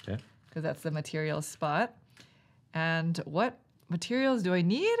 coins Okay. because that's the materials spot. And what materials do I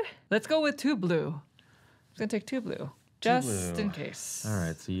need? Let's go with 2 blue. I'm gonna take 2 blue, just blue. in case. All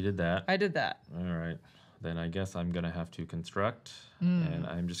right. So you did that. I did that. All right. Then I guess I'm gonna have to construct, Hmm. and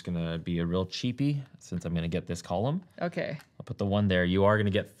I'm just gonna be a real cheapie since I'm gonna get this column. Okay. I'll put the 1 there. You are gonna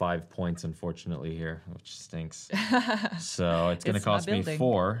get 5 points, unfortunately, here, which stinks. So it's gonna It's my cost me building.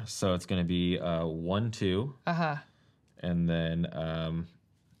 4. So it's gonna be 1, 2, Uh-huh. and then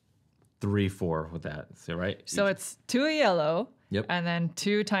 3, 4 with that. So right. So it's 2 yellow. Yep. And then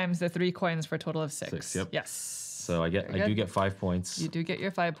 2 times the 3 coins for a total of 6. 6, yep. Yes. So I do Very good. get 5 points. You do get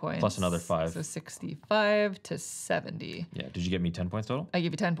your 5 points. Plus another 5. So 65 to 70. Yeah. Did you get me 10 points total? I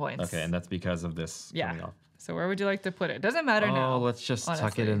give you 10 points. Okay, and that's because of this yeah. coming off. So where would you like to put it? Doesn't matter now. Oh, let's just tuck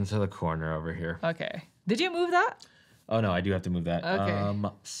honestly. it into the corner over here. Okay. Did you move that? Oh no, I do have to move that.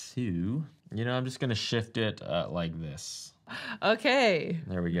 Okay. So, I'm just gonna shift it like this. Okay.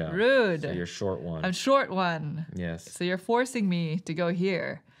 There we go. Rude. So you're short 1. I'm short 1. Yes. So you're forcing me to go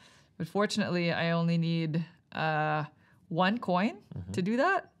here. But fortunately, I only need 1 coin Mm-hmm. to do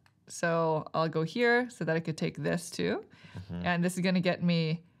that. So I'll go here so that I could take this too. Mm-hmm. And this is going to get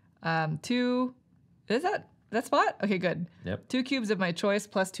me 2. Is that spot? Okay, good. Yep. 2 cubes of my choice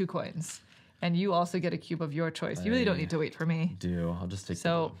plus 2 coins. And you also get a cube of your choice. You really don't need to wait for me. I'll just take So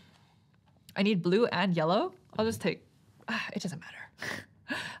the blue. I need blue and yellow. I'll just take, it doesn't matter.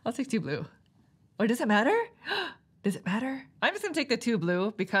 I'll take 2 blue. Or does it matter? Does it matter? I'm just gonna take the 2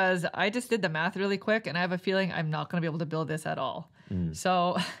 blue because I just did the math really quick and I have a feeling I'm not gonna be able to build this at all.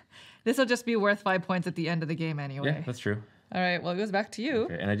 So this will just be worth 5 points at the end of the game anyway. Yeah, that's true. All right, well, it goes back to you.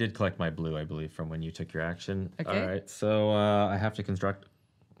 Okay, and I did collect my blue, I believe, from when you took your action. Okay. All right, so I have to construct.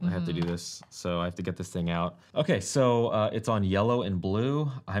 I have to do this, so I have to get this thing out. Okay, so it's on yellow and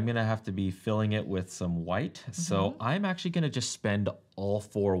blue. I'm gonna have to be filling it with some white. So I'm actually gonna just spend all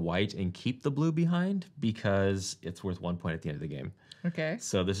 4 white and keep the blue behind because it's worth 1 point at the end of the game. Okay.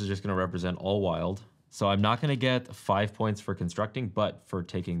 So this is just gonna represent all wild. So I'm not gonna get 5 points for constructing, but for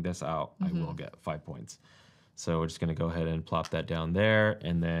taking this out, I will get 5 points. So we're just gonna go ahead and plop that down there,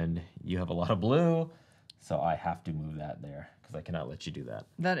 and then you have a lot of blue, so I have to move that there because I cannot let you do that.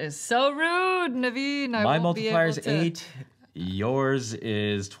 That is so rude, Naveen. I My won't be multiplier is able to- 8, yours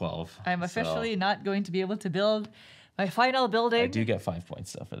is 12. I'm So officially not going to be able to build my final building. I do get 5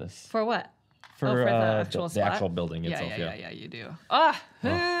 points though for this. For what? For the actual the spot? actual building itself. Yeah, you do.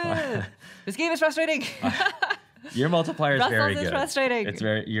 This game is frustrating. Your multiplier is very Brussels good. is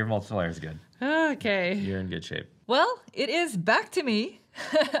frustrating. Your multiplier is good. Okay. You're in good shape. Well, it is back to me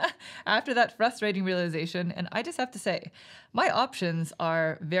after that frustrating realization. And I just have to say, my options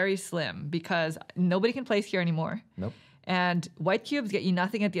are very slim because nobody can place here anymore. Nope. And white cubes get you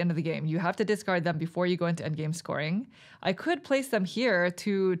nothing at the end of the game. You have to discard them before you go into endgame scoring. I could place them here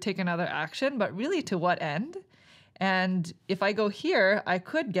to take another action, but really to what end? And if I go here, I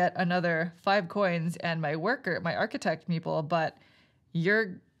could get another 5 coins and my architect meeple, but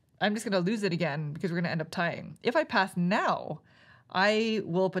I'm just going to lose it again because we're going to end up tying. If I pass now, I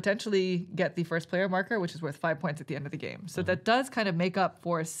will potentially get the first player marker, which is worth 5 points at the end of the game. So that does kind of make up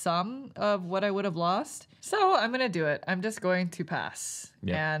for some of what I would have lost. So I'm going to do it. I'm just going to pass.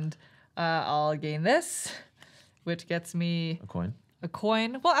 Yep. And I'll gain this, which gets me A coin. a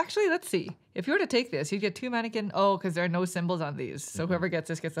coin. Well, actually, let's see. If you were to take this, you'd get 2 mannequin. Oh, because there are no symbols on these. So whoever gets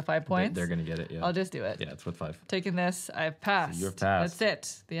this gets the 5 points. They're going to get it, yeah. I'll just do it. Yeah, it's worth 5. Taking this, I've passed. So you have passed. That's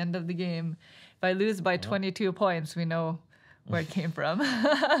it. The end of the game. If I lose by 22 points, we know where it came from.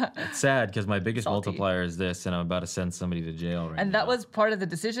 It's sad because my biggest Salty. multiplier is this, and I'm about to send somebody to jail right now. And that was part of the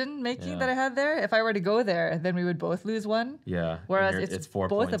decision making that I had there. If I were to go there, then we would both lose 1. Yeah. Whereas and it's 4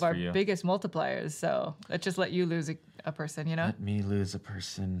 both points of our for you. biggest multipliers. So let's just let you lose a person, you know? Let me lose a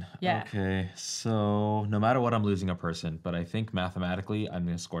person. Yeah. Okay, so no matter what, I'm losing a person, but I think mathematically I'm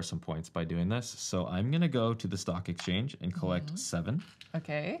going to score some points by doing this. So I'm going to go to the stock exchange and collect 7.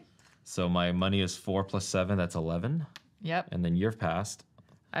 Okay. So my money is 4 plus 7, that's 11. Yep. And then you've passed.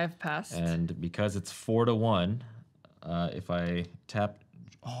 I've passed. And because it's 4 to 1, if I tap...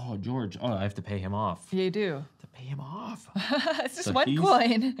 Oh, George. Oh, I have to pay him off. Yeah, you do. To pay him off. It's just So 1 he's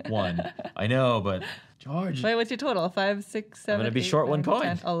coin. 1. I know, but George... Wait, what's your total? 5, 6, 7, gonna be 8, short 1 9, coin.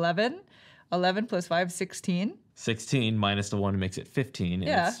 10, 11. 11 plus 5, 16. 16 minus the 1 makes it 15.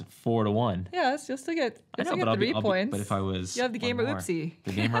 Yeah. And it's 4 to 1. Yeah, you'll still get, I know, but 3 points. but if I was... You have the one gamer more. oopsie.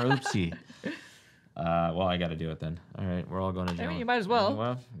 The gamer oopsie. Well, I got to do it then. All right, we're all going to jail. mean, you might as well.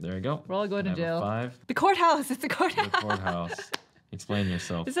 Well, there you go. We're all going to I have a jail. 5. The courthouse. It's the The courthouse. courthouse. Explain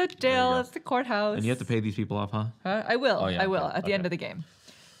yourself. It's a There you jail. go. It's the courthouse. And you have to pay these people off, huh? I will. Oh, yeah, I will okay, at the end okay. of the game.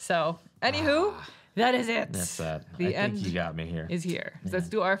 So, anywho, that is it. That's sad. The I end think you got me here. is here. So let's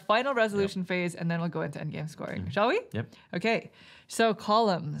do our final resolution phase, and then we'll go into endgame scoring. Shall we? Yep. Okay. So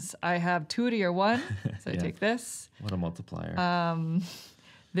columns. I have 2 to your 1. So I Yeah. take this. What a multiplier.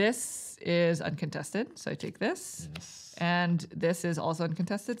 This is uncontested. So I take this. Yes. And this is also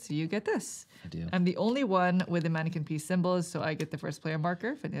uncontested, so you get this. Good deal. I'm the only one with the mannequin piece symbols, so I get the first player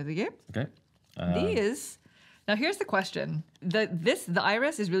marker for the end of the game. Okay. These. Now here's the question: the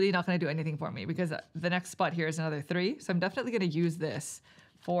iris is really not going to do anything for me because the next spot here is another 3. So I'm definitely going to use this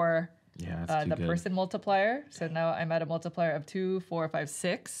for Yeah, that's too the good. person multiplier. So now I'm at a multiplier of 2, 4, 5,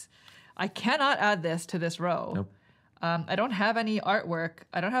 6. I cannot add this to this row. Nope. I don't have any artwork.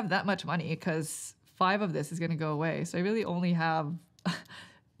 I don't have that much money because 5 of this is going to go away. So I really only have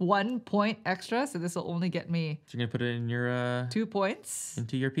 1 point extra. So this will only get me So you're gonna put it in your 2 points.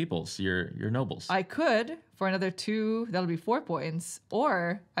 into your peoples, your nobles. I could for another 2. That'll be 4 points.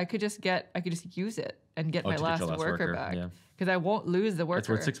 Or I could just use it and get my to get last your last worker worker, back yeah. because I won't lose the worker. It's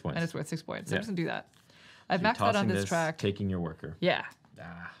worth 6 points. And it's worth 6 points. So Yeah. I'm just gonna do that. I've You're maxed out on tossing this track. Taking your worker. Yeah,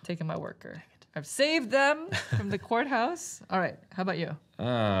 Ah. taking my worker. I've saved them from the courthouse. All right, how about you?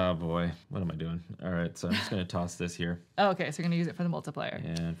 Oh boy, what am I doing? All right, so I'm just gonna toss this here. Oh, okay, so you're gonna use it for the multiplier.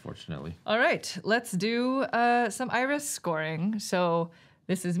 Yeah, unfortunately. All right, let's do some iris scoring. So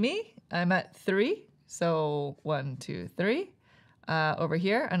this is me. I'm at 3. So 1, 2, 3. Over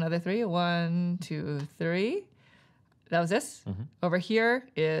here, another 3. 1, 2, 3. That was this. Over here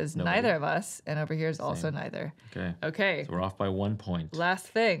is Nobody. neither of us, and over here is also neither. Okay. Okay, So we're off by 1 point. last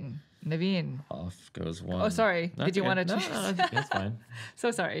thing. Naveen. Off goes 1. Oh, sorry. That's Did you okay. want to No, choose? no, that's fine.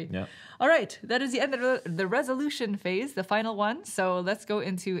 So sorry. Yeah. All right, that is the end of the resolution phase, the final one. So let's go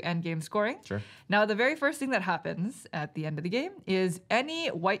into endgame scoring. Sure. Now, the very first thing that happens at the end of the game is any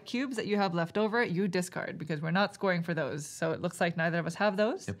white cubes that you have left over, you discard because we're not scoring for those. So it looks like neither of us have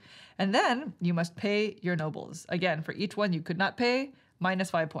those. Yep. And then you must pay your nobles. Again, for each one you could not pay,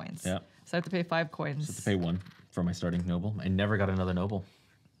 minus 5 points. Yeah. So I have to pay 5 coins. So to pay 1 for my starting noble. I never got another noble.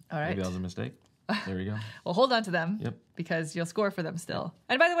 All right. Maybe that was a mistake. There we go. Well, hold on to them. Yep. because you'll score for them still.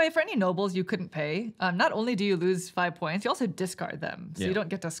 And by the way, for any nobles you couldn't pay, not only do you lose 5 points, you also discard them. So you don't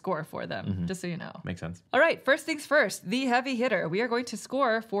get to score for them, just so you know. Makes sense. All right, first things first, the heavy hitter. We are going to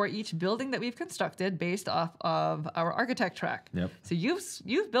score for each building that we've constructed based off of our architect track. Yep. So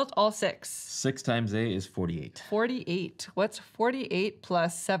you've built all 6. 6 times A is 48. 48. What's 48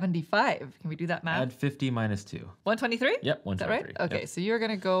 plus 75? Can we do that math? Add 50 minus 2. 123? Yep, 123. Is that right? Okay, Yep. so you're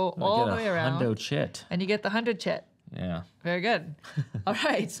going to go all the way around. Hundo chit. And you get the 100 chit. Yeah. Very good. All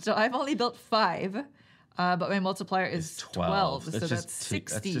right, so I've only built 5, but my multiplier is 12. So that's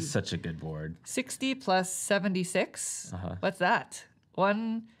 60. That's just such a good board. 60 plus 76. What's that?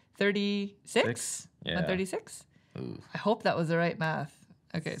 136? Yeah. 136? Ooh. I hope that was the right math.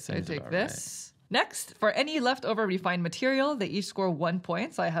 Okay, so I Seems take about this. Next, for any leftover refined material, they each score 1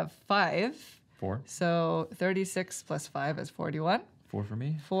 point. So I have 5. 4. So 36 plus 5 is 41. 4 for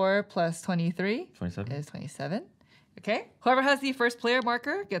me. 4 plus 23 27. is 27. Okay. Whoever has the first player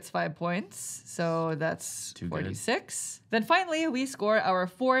marker gets 5 points. So that's Too 46. Then finally, we score our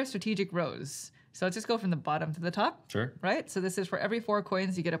 4 strategic rows. So let's just go from the bottom to the top. Sure. Right? So this is for every 4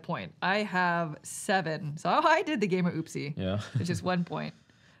 coins, you get a point. I have 7. So I did the gamer oopsie. Yeah. It's just 1 point.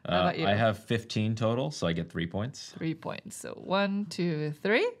 How about you? I have 15 total, so I get 3 points. 3 points. So 1, 2,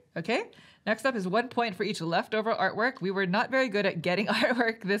 3. Okay. Next up is 1 point for each leftover artwork. We were not very good at getting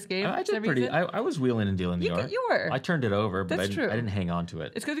artwork this game. I for some did pretty. reason. I was wheeling and dealing the art. You were. I turned it over, but I That's true. didn't hang on to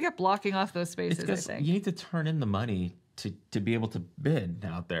it. It's because we kept blocking off those It's spaces, I because think. you need to turn in the money to be able to bid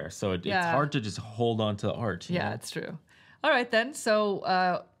out there. So it's hard to just hold on to the art. you Yeah, know? it's true. All right, then.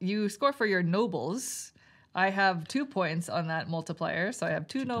 So you score for your nobles. I have 2 points on that multiplier. So I have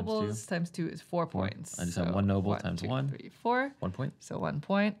 2 nobles times 2 is 4 points. I just so have 1 noble times 1. 3, 4. 1 point. So 1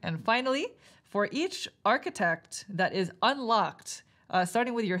 point. And finally, for each architect that is unlocked,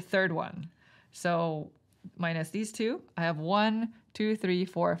 starting with your third one. So minus these 2, I have 1, 2, 3,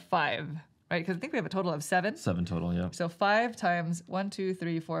 4, 5. Right? Because I think we have a total of 7. 7 total, yeah. So 5 times 1, 2,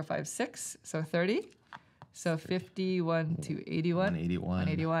 3, 4, 5, 6. So 30. So 51 to 81. 181.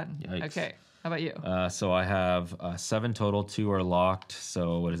 181. Yikes. Okay. How about you? So I have 7 total. 2 are locked.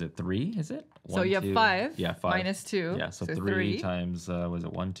 So what is it? 3? Is it? So you have 5. Yeah, 5. Minus 2. Yeah, so 3 3 times, was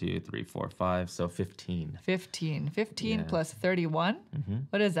it 1, 2, 3, 4, 5? So 15. 15. 15 Yeah. plus 31.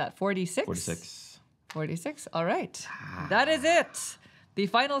 What is that? 46? 46. 46. All right. That is it. The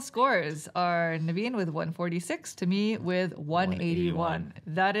final scores are Naveen with 146, to me with 181.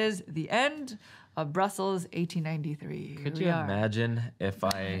 That is the end of Brussels 1893. Could Here you we are. imagine if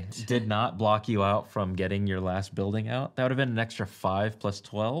I did not block you out from getting your last building out? That would have been an extra 5 plus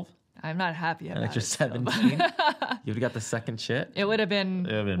 12. I'm not happy about An extra it. still. 17. You would have got the second shit. It would have been,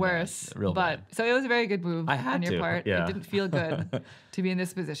 been worse. bad. Real but bad. So it was a very good move I had on your to, part. yeah. It didn't feel good to be in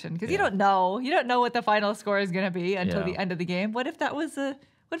this position because you don't know. You don't know what the final score is going to be until Yeah. the end of the game. What if that was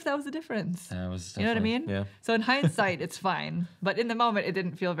the difference? That was You know what I mean? Yeah. So in hindsight, it's fine, but in the moment, it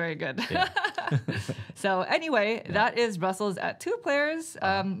didn't feel very good. Yeah. So anyway, that is Brussels at 2 players.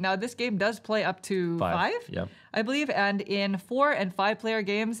 Now this game does play up to 5. Yep. I believe, and in 4 and 5 player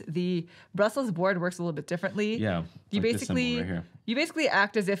games, the Brussels board works a little bit differently. Yeah. You like this symbol basically right here. you basically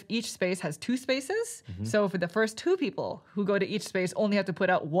act as if each space has 2 spaces. So for the first 2 people who go to each space, only have to put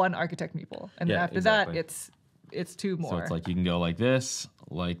out 1 architect meeple, and then Yeah, after exactly. that, it's 2 more. So it's like you can go like this,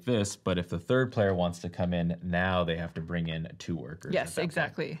 but if the third player wants to come in, now they have to bring in 2 workers. Yes,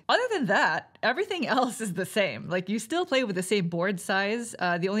 exactly. Other than that, everything else is the same. Like you still play with the same board size.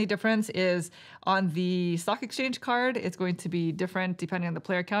 The only difference is on the stock exchange card, it's going to be different depending on the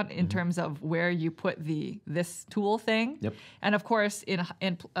player count in terms of where you put this tool thing. Yep. And of course, in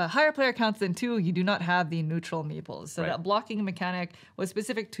higher player counts than 2, you do not have the neutral meeples. So Right. that blocking mechanic was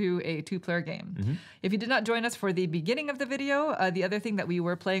specific to a 2-player game. If you did not join us for the beginning of the video, the other thing that we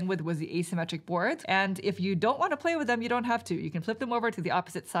were playing with was the asymmetric boards. And if you don't want to play with them, you don't have to. You can flip them over to the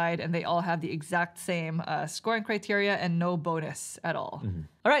opposite side and they all have the exact same scoring criteria and no bonus at all.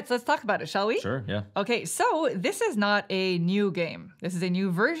 All right, so let's talk about it, shall we? Sure, yeah. Okay, so this is not a new game. This is a new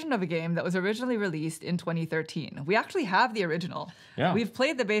version of a game that was originally released in 2013. We actually have the original. Yeah. We've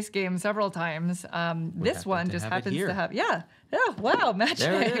played the base game several times. This happen one to just have it happens here. to have, wow, magic.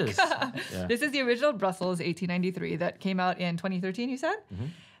 There it is. Yeah. This is the original Brussels 1893 that came out in 2013, you said?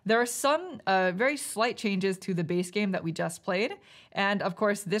 There are some very slight changes to the base game that we just played. And of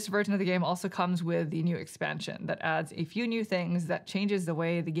course, this version of the game also comes with the new expansion that adds a few new things that changes the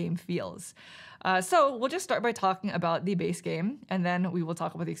way the game feels. So we'll just start by talking about the base game, and then we will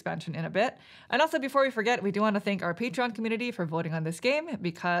talk about the expansion in a bit. And also, before we forget, we do want to thank our Patreon community for voting on this game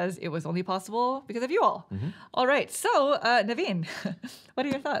because it was only possible because of you all. All right, so Naveen, what are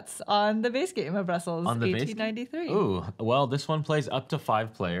your thoughts on the base game of Brussels 1893? Ooh, well, this one plays up to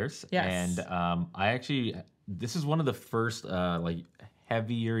 5 players. Yes. And this is one of the first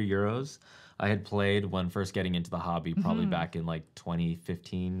heavier Euros I had played when first getting into the hobby, probably back in like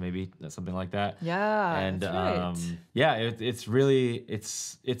 2015, maybe something like that. Yeah, and that's right. it's really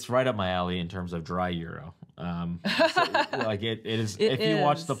it's right up my alley in terms of dry Euro. It is. If you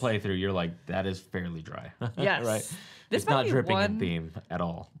watch the playthrough, you're like, that is fairly dry. Yes, right. This it's not dripping in theme at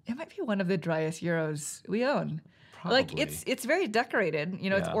all. It might be one of the driest Euros we own. Probably. Like it's very decorated.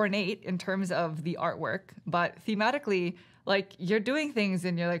 It's ornate in terms of the artwork, but thematically, like you're doing things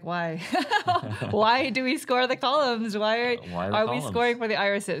and you're like, why? Why do we score the columns? Why are we scoring for the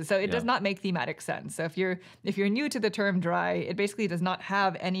irises? So it does not make thematic sense. So if you're new to the term dry, it basically does not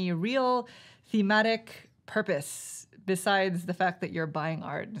have any real thematic purpose besides the fact that you're buying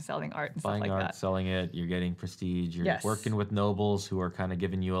art and selling art and stuff like that. Selling it, you're getting prestige, you're working with nobles who are kind of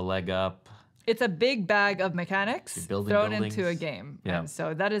giving you a leg up. It's a big bag of mechanics thrown into a game. Yeah. And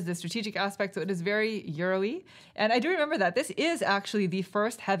so that is the strategic aspect. So it is very Euro-y. And I do remember that this is actually the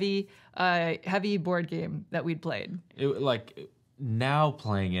first heavy board game that we'd played. Now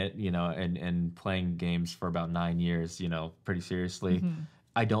playing it, and playing games for about 9 years, pretty seriously,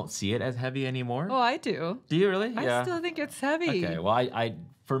 I don't see it as heavy anymore. Oh, I do. Do you really? I still think it's heavy. Okay, well, I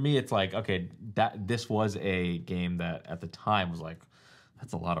for me, it's like, okay, this was a game that at the time was like,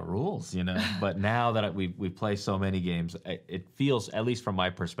 that's a lot of rules, But now that we play so many games, it feels, at least from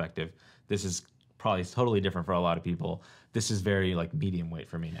my perspective, this is probably totally different for a lot of people. This is very medium weight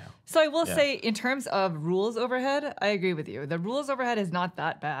for me now. So I will say, in terms of rules overhead, I agree with you. The rules overhead is not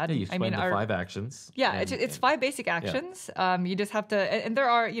that bad. Yeah, you spend the 5 actions. Yeah, it's 5 basic actions. Yeah. You just have to, and there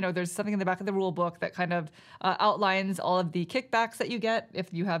are, there's something in the back of the rule book that kind of outlines all of the kickbacks that you get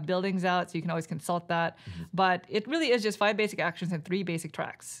if you have buildings out, so you can always consult that. But it really is just 5 basic actions and 3 basic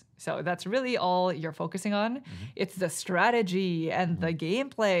tracks. So that's really all you're focusing on. It's the strategy and the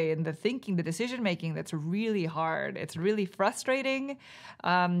gameplay and the thinking, the decision making that's really hard. It's really frustrating.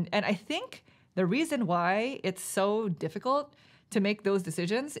 And I think the reason why it's so difficult to make those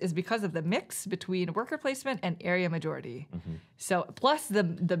decisions is because of the mix between worker placement and area majority. So plus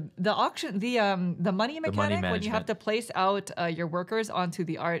the money mechanic, when you have to place out your workers onto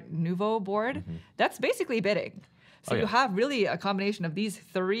the Art Nouveau board, that's basically bidding. So you have really a combination of these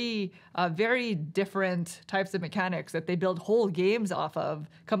 3 very different types of mechanics that they build whole games off of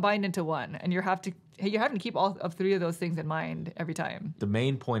combined into one. And you're having to keep all of 3 of those things in mind every time. The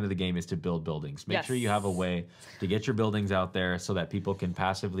main point of the game is to build buildings. Make sure you have a way to get your buildings out there so that people can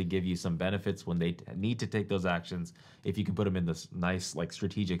passively give you some benefits when they need to take those actions. If you can put them in this nice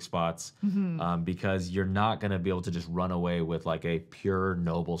strategic spots, because you're not going to be able to just run away with a pure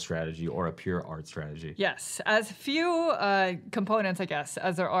noble strategy or a pure art strategy. Yes, as few components, I guess,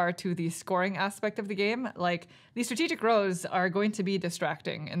 as there are to the scoring aspect of the game. The strategic rows are going to be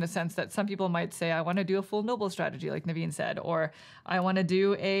distracting in the sense that some people might say, I want to do a full noble strategy, like Naveen said, or I want to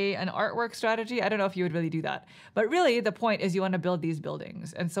do an artwork strategy. I don't know if you would really do that. But really, the point is you want to build these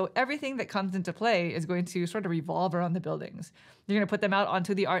buildings. And so everything that comes into play is going to sort of revolve around the buildings. You're going to put them out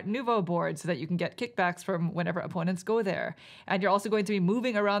onto the Art Nouveau board so that you can get kickbacks from whenever opponents go there. And you're also going to be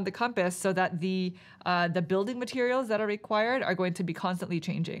moving around the compass so that the building materials that are required are going to be constantly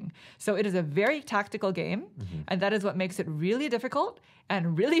changing. So it is a very tactical game, and that is what makes it really difficult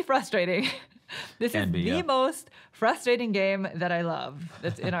and really frustrating. This is the most frustrating game that I love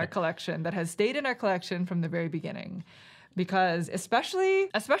that's in our collection, that has stayed in our collection from the very beginning. Because especially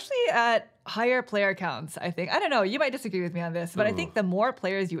at higher player counts, I think, I don't know, you might disagree with me on this, but I think the more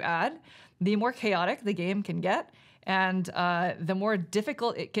players you add, the more chaotic the game can get, and the more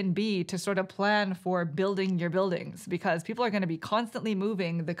difficult it can be to sort of plan for building your buildings, because people are going to be constantly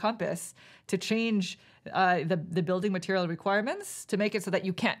moving the compass to change the building material requirements to make it so that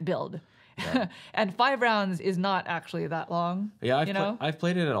you can't build. Yeah. And 5 rounds is not actually that long. Yeah, I've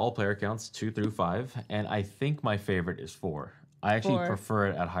played it at all player counts, 2 through 5, and I think my favorite is 4. I actually 4. prefer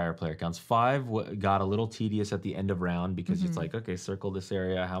it at higher player counts. 5 got a little tedious at the end of round because it's Mm-hmm. like, okay, circle this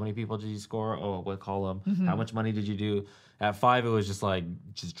area. How many people did you score? Oh, what column? Mm-hmm. How much money did you do? At 5, it was just like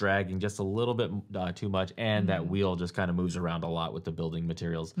just dragging just a little bit too much, and that wheel just kind of moves around a lot with the building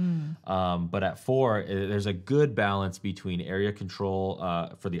materials. But at 4, there's a good balance between area control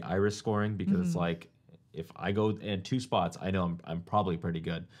for the iris scoring because it's like, if I go in 2 spots, I know I'm probably pretty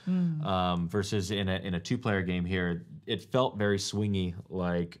good. Versus in a 2-player game here, it felt very swingy.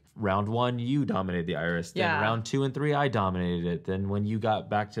 Like round 1, you dominated the iris. Then round 2 and 3, I dominated it. Then when you got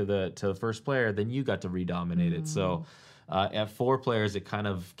back to the first player, then you got to redominate it. So at 4 players, it kind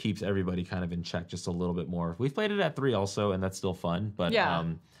of keeps everybody kind of in check just a little bit more. We've played it at 3 also, and that's still fun. But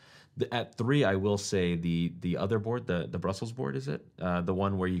at 3, I will say the other board, the Brussels board, is it? The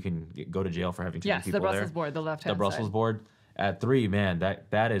one where you can go to jail for having too many people there? Yes, the Brussels board, the left-hand The Brussels side. board. At 3, man,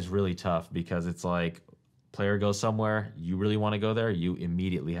 that is really tough because it's like player goes somewhere, you really want to go there, you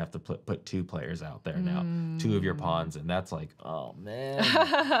immediately have to put 2 players out there now, 2 of your pawns, and that's like, oh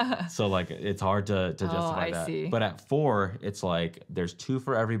man. So like it's hard to justify I that. see. But at 4, it's like there's 2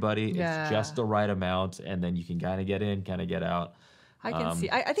 for everybody. Yeah. It's just the right amount, and then you can kind of get in, kind of get out. I can see.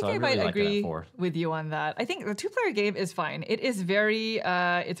 I think so I I might really like it at agree 4. with you on that. I think the 2-player game is fine. It is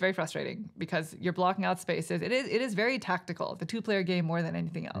it's very frustrating because you're blocking out spaces. It is very tactical. The 2-player game more than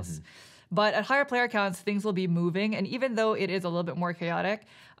anything else. But at higher player counts, things will be moving, and even though it is a little bit more chaotic,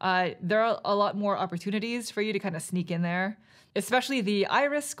 there are a lot more opportunities for you to kind of sneak in there. Especially the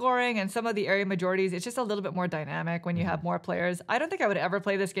iris scoring and some of the area majorities, it's just a little bit more dynamic when you have more players. I don't think I would ever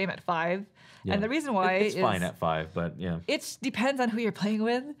play this game at 5. Yeah. And the reason why it's is fine at 5, but yeah. it depends on who you're playing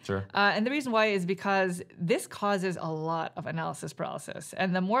with. Sure. And the reason why is because this causes a lot of analysis paralysis.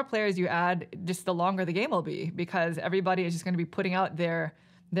 And the more players you add, just the longer the game will be because everybody is just going to be putting out their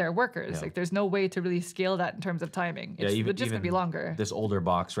workers. Yeah. Like there's no way to really scale that in terms of timing. It's just going to be longer. This older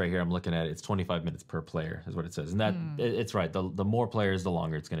box right here, I'm looking at it, it's 25 minutes per player is what it says. And that it's right. The more players, the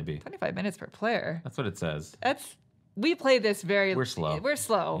longer it's going to be. 25 minutes per player. That's what it says. We play this We're slow. We're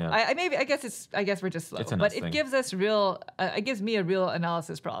slow. Yeah. I guess we're just slow. It's an but us it thing. gives us it gives me a real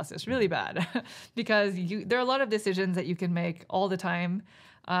analysis paralysis, really bad, because there are a lot of decisions that you can make all the time,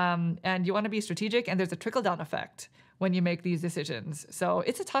 and you want to be strategic. And there's a trickle down effect when you make these decisions. So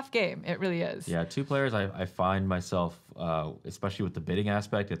it's a tough game. It really is. Yeah, 2 players, I find myself, especially with the bidding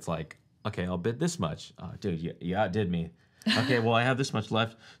aspect, it's like, okay, I'll bid this much. Dude, you outdid me. Okay, well, I have this much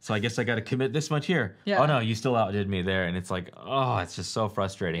left, so I guess I got to commit this much here. Yeah. Oh, no, you still outdid me there. And it's like, oh, it's just so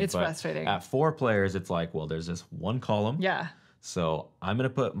frustrating. It's But frustrating. At 4 players, it's like, well, there's this one column. Yeah. So I'm going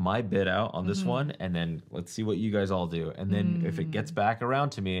to put my bid out on this one, and then let's see what you guys all do. And then if it gets back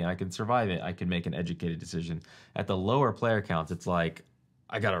around to me and I can survive it, I can make an educated decision. At the lower player counts, it's like,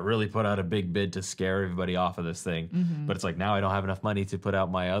 I got to really put out a big bid to scare everybody off of this thing. But it's like, now I don't have enough money to put out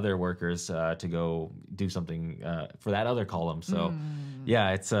my other workers to go do something for that other column. So yeah,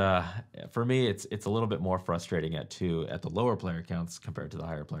 it's for me, it's a little bit more frustrating at the lower player counts compared to the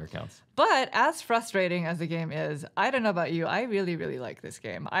higher player counts. But as frustrating as the game is, I don't know about you, I really, really like this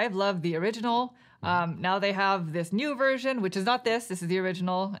game. I've loved the original. Now they have this new version, which is not this is the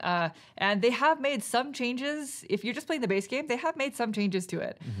original. And they have made some changes. If you're just playing the base game, they have made some changes to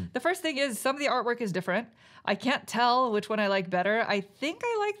it. The first thing is some of the artwork is different. I can't tell which one I like better. I think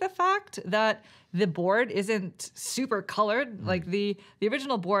I like the fact that the board isn't super colored. Like the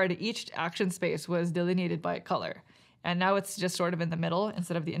original board, each action space was delineated by color. And now it's just sort of in the middle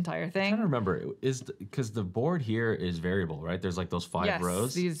instead of the entire thing. I'm trying to remember, because the board here is variable, right? There's like those 5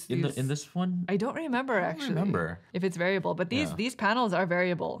 rows in this one. I don't remember actually. If it's variable, but these panels are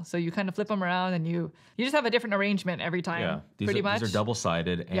variable, so you kind of flip them around and you just have a different arrangement every time. Yeah, These are double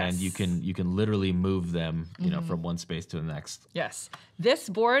sided, and you can literally move them, from one space to the next. Yes, this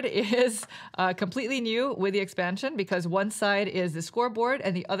board is completely new with the expansion because one side is the scoreboard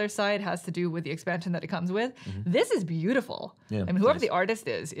and the other side has to do with the expansion that it comes with. This is beautiful. Yeah, I mean, whoever nice. the artist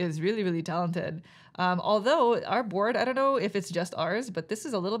is really, really talented. Although our board, I don't know if it's just ours, but this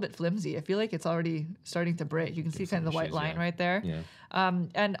is a little bit flimsy. I feel like it's already starting to break. You can see kind of the white line right there. Yeah.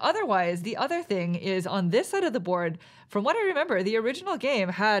 And otherwise, the other thing is on this side of the board, from what I remember, the original game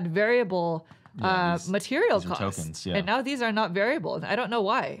had variable material these are costs. tokens, yeah. And now these are not variable. I don't know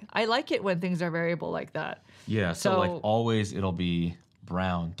why. I like it when things are variable like that. Yeah, so like always it'll be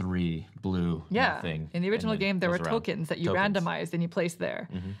brown, 3, blue, nothing. In the original game, there were tokens that you randomized and you placed there.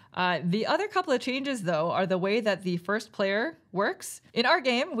 The other couple of changes, though, are the way that the first player works. In our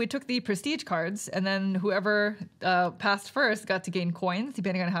game, we took the prestige cards, and then whoever passed first got to gain coins,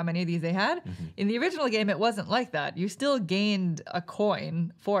 depending on how many of these they had. In the original game, it wasn't like that. You still gained a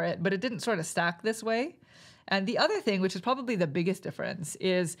coin for it, but it didn't sort of stack this way. And the other thing, which is probably the biggest difference,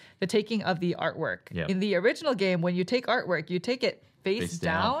 is the taking of the artwork. Yep. In the original game, when you take artwork, you take it face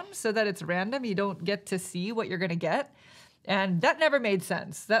down so that it's random. You don't get to see what you're going to get. And that never made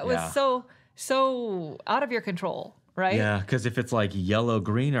sense. That was so out of your control, right? Yeah, because if it's like yellow,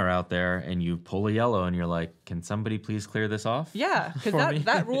 green are out there and you pull a yellow and you're like, can somebody please clear this off? Yeah, because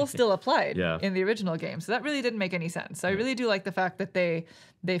that rule still applied Yeah. in the original game. So that really didn't make any sense. So I really do like the fact that they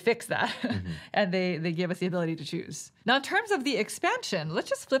fixed that and they gave us the ability to choose. Now, in terms of the expansion, let's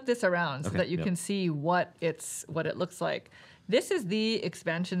just flip this around so that you can see what it looks like. This is the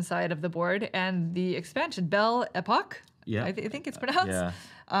expansion side of the board, and the expansion, Belle Époque, I think it's pronounced.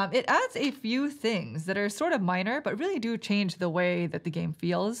 It adds a few things that are sort of minor, but really do change the way that the game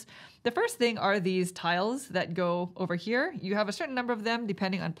feels. The first thing are these tiles that go over here. You have a certain number of them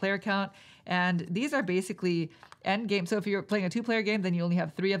depending on player count, and these are basically end game. So if you're playing a 2-player game, then you only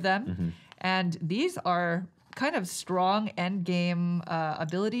have 3 of them. And these are kind of strong end game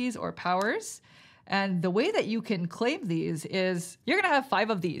abilities or powers. And the way that you can claim these is you're going to have 5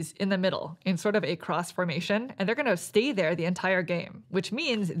 of these in the middle in sort of a cross formation, and they're going to stay there the entire game, which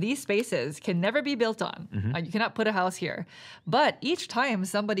means these spaces can never be built on. You cannot put a house here. But each time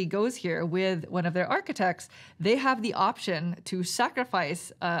somebody goes here with one of their architects, they have the option to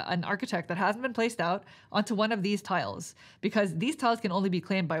sacrifice an architect that hasn't been placed out onto one of these tiles, because these tiles can only be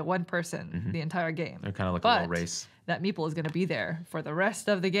claimed by one person the entire game. They're kind of like a little race. That meeple is going to be there for the rest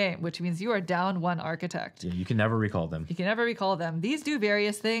of the game, which means you are down 1 architect. Yeah, you can never recall them. You can never recall them. These do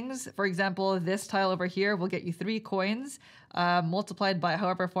various things. For example, this tile over here will get you 3 coins multiplied by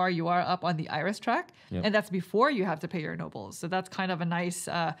however far you are up on the iris track. And that's before you have to pay your nobles. So that's kind of a nice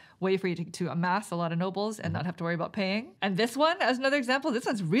way for you to amass a lot of nobles and not have to worry about paying. And this one, as another example, this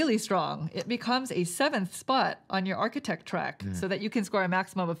one's really strong. It becomes a 7th spot on your architect track so that you can score a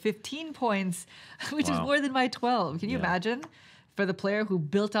maximum of 15 points, which is more than my 12. Can you imagine? For the player who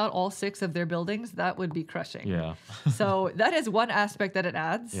built out all 6 of their buildings, that would be crushing. Yeah. So that is one aspect that it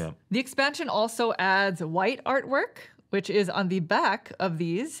adds. Yeah. The expansion also adds white artwork, which is on the back of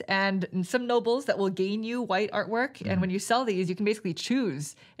these, and some nobles that will gain you white artwork. And when you sell these, you can basically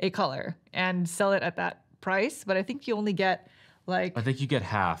choose a color and sell it at that price. But I think you only get I think you get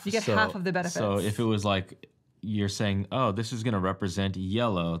half. You get half of the benefits. So if it was like you're saying, oh, this is going to represent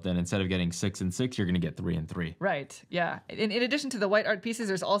yellow, then instead of getting 6 and 6, you're going to get 3 and 3. Right. Yeah. In addition to the white art pieces,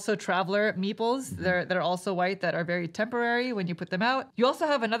 there's also traveler meeples that are also white that are very temporary when you put them out. You also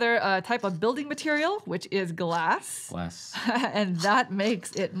have another type of building material, which is glass. Glass. And that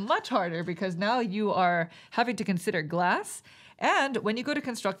makes it much harder because now you are having to consider glass. And when you go to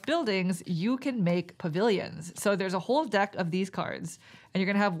construct buildings, you can make pavilions. So there's a whole deck of these cards, and you're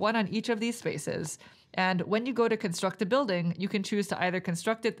going to have 1 on each of these spaces. And when you go to construct a building, you can choose to either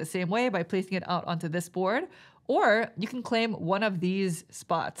construct it the same way by placing it out onto this board, or you can claim one of these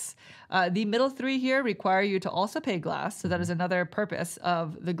spots. The middle 3 here require you to also pay glass, so that is another purpose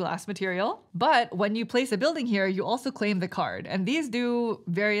of the glass material. But when you place a building here, you also claim the card. And these do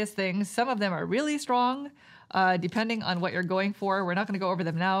various things. Some of them are really strong, depending on what you're going for. We're not going to go over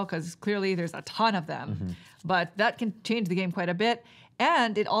them now because clearly there's a ton of them. But that can change the game quite a bit.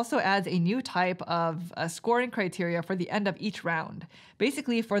 And it also adds a new type of scoring criteria for the end of each round.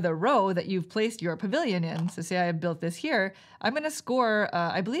 Basically, for the row that you've placed your pavilion in, so say I built this here, I'm going to score,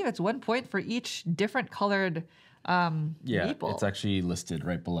 I believe it's 1 point for each different colored meeple. It's actually listed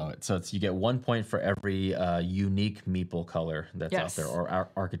right below it. So you get 1 point for every unique meeple color that's out there, or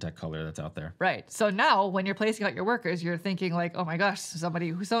architect color that's out there. Right. So now when you're placing out your workers, you're thinking like, oh my gosh, somebody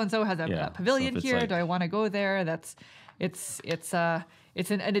who so-and-so has a pavilion here. Do I want to go there?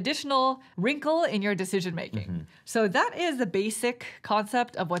 It's an additional wrinkle in your decision making. So that is the basic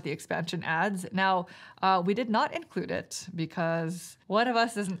concept of what the expansion adds. Now, we did not include it because one of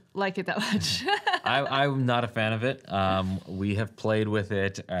us doesn't like it that much. I'm not a fan of it. We have played with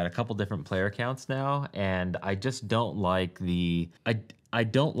it at a couple different player counts now, and I just don't like I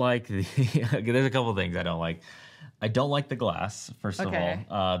don't like the. There's a couple things I don't like. I don't like the glass, first of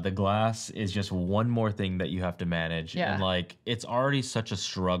all. The glass is just one more thing that you have to manage. Yeah. And it's already such a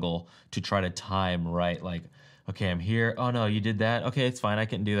struggle to try to time right. Like, okay, I'm here. Oh no, you did that. Okay, it's fine. I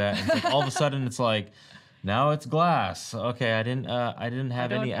can do that. And it's all of a sudden it's like, now it's glass. Okay, I didn't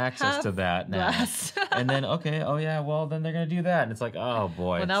have any access to that now. And then, okay, oh yeah, well then they're gonna do that. And it's like, oh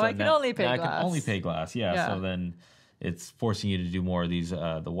boy. Well, now I can only pay glass. I can only pay glass. Yeah. So then it's forcing you to do more of these,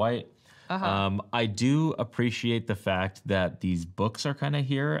 the white. I do appreciate the fact that these books are kind of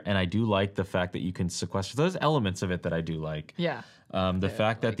here, and I do like the fact that you can sequester. Those elements of it that I do like. Yeah. The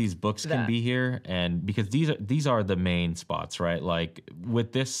fact that these books can be here, and because these are the main spots, right? Like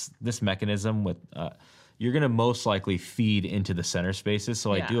with this mechanism with you're going to most likely feed into the center spaces.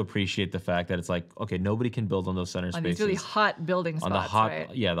 So I Yeah. do appreciate the fact that it's like, okay, nobody can build on those center On spaces. these really hot building spots, On the hot,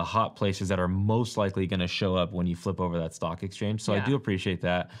 right? yeah, the hot places that are most likely going to show up when you flip over that stock exchange. So I Yeah. do appreciate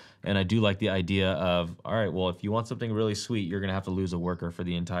that. And I do like the idea of, all right, well, if you want something really sweet, you're going to have to lose a worker for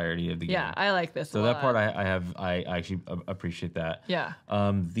the entirety of the game. Yeah, I like this a So lot. that part I actually appreciate that. Yeah.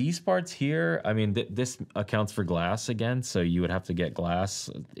 These parts here, I mean, this accounts for glass again, so you would have to get glass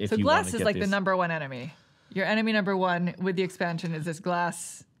if So you glass want to is get like the these. number one enemy. Your enemy number one with the expansion is this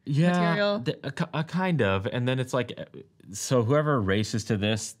glass Yeah, material. a kind of, and then it's like, so whoever races to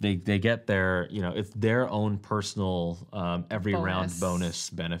this, they get their, it's their own personal every round bonus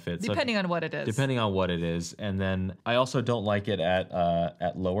benefit. Depending on what it is. Depending on what it is, and then I also don't like it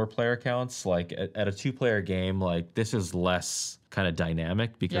at lower player counts. Like at a 2-player game, like this is less kind of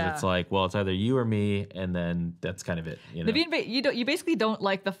dynamic because Yeah. it's like, well, it's either you or me, and then that's kind of it. You know? You basically don't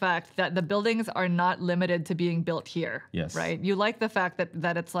like the fact that the buildings are not limited to being built here. Yes. Right? You like the fact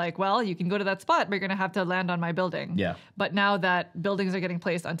that it's like, well, you can go to that spot, but you're going to have to land on my building. Yeah. But now that buildings are getting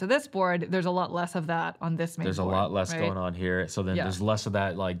placed onto this board, there's a lot less of that on this main There's board. a lot less right? going on here, so then Yeah. there's less of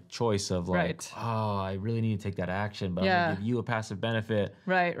that like choice of like, Right. oh, I really need to take that action, but I'm Yeah. gonna give you a passive benefit.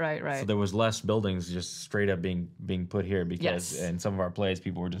 Right. So there was less buildings just straight up being put here because Yes. in some of our plays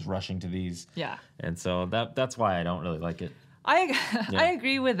people were just rushing to these. Yeah. And so that's why I don't really like it. I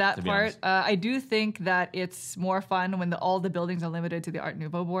agree with that to be part. honest. I do think that it's more fun when all the buildings are limited to the Art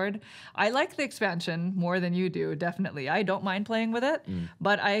Nouveau board. I like the expansion more than you do, definitely. I don't mind playing with it,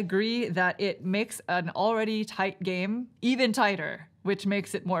 but I agree that it makes an already tight game even tighter, which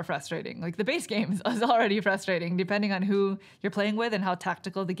makes it more frustrating. Like the base game is already frustrating depending on who you're playing with and how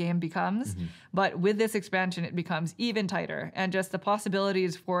tactical the game becomes. But with this expansion, it becomes even tighter. And just the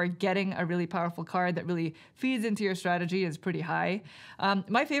possibilities for getting a really powerful card that really feeds into your strategy is pretty high.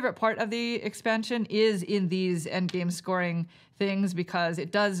 My favorite part of the expansion is in these endgame scoring things because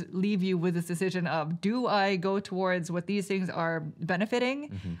it does leave you with this decision of, do I go towards what these things are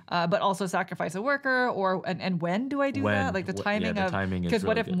benefiting, but also sacrifice a worker, and when do I do that? Like the timing the of, timing is because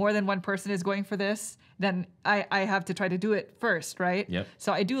what really if good. more than one person is going for this, then I have to try to do it first, right? Yep.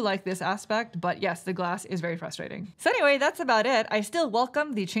 So I do like this aspect, but yes, the glass is very frustrating. So anyway, that's about it. I still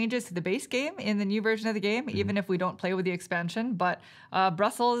welcome the changes to the base game in the new version of the game, even if we don't play with the expansion. But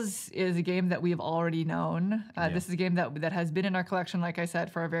Brussels is a game that we've already known. This is a game that has been in our collection, like I said,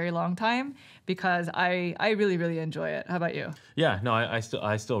 for a very long time because I really, really enjoy it. How about you? Yeah, no, I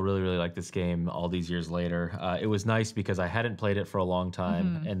still really, really like this game all these years later. It was nice because I hadn't played it for a long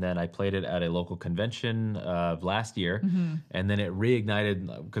time, and then I played it at a local convention last year, and then it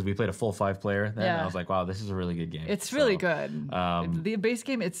reignited because we played a full 5-player. Then Yeah. I was like, wow, this is a really good game. It's really good. The base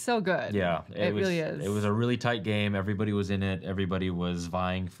game, it's so good. Yeah, it really is. It was a really tight game. Everybody was in it. Everybody was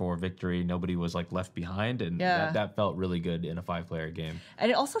vying for victory. Nobody was like left behind, and that felt really good in a 5-player game.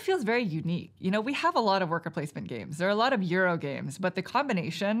 And it also feels very unique. You know, we have a lot of worker placement games. There are a lot of Euro games, but the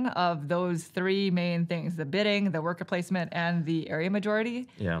combination of those 3 main things, the bidding, the worker placement, and the area majority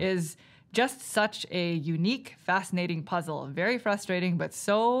is just such a unique, fascinating puzzle. Very frustrating, but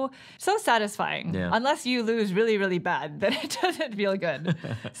so satisfying. Yeah. Unless you lose really, really bad, then it doesn't feel good.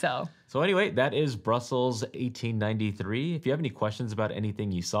 So anyway, that is Brussels 1893. If you have any questions about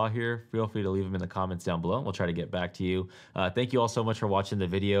anything you saw here, feel free to leave them in the comments down below, and we'll try to get back to you. Thank you all so much for watching the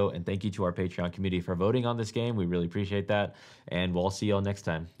video, and thank you to our Patreon community for voting on this game. We really appreciate that, and we'll see you all next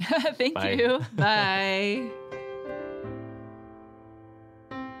time. Thank Bye. you. Bye.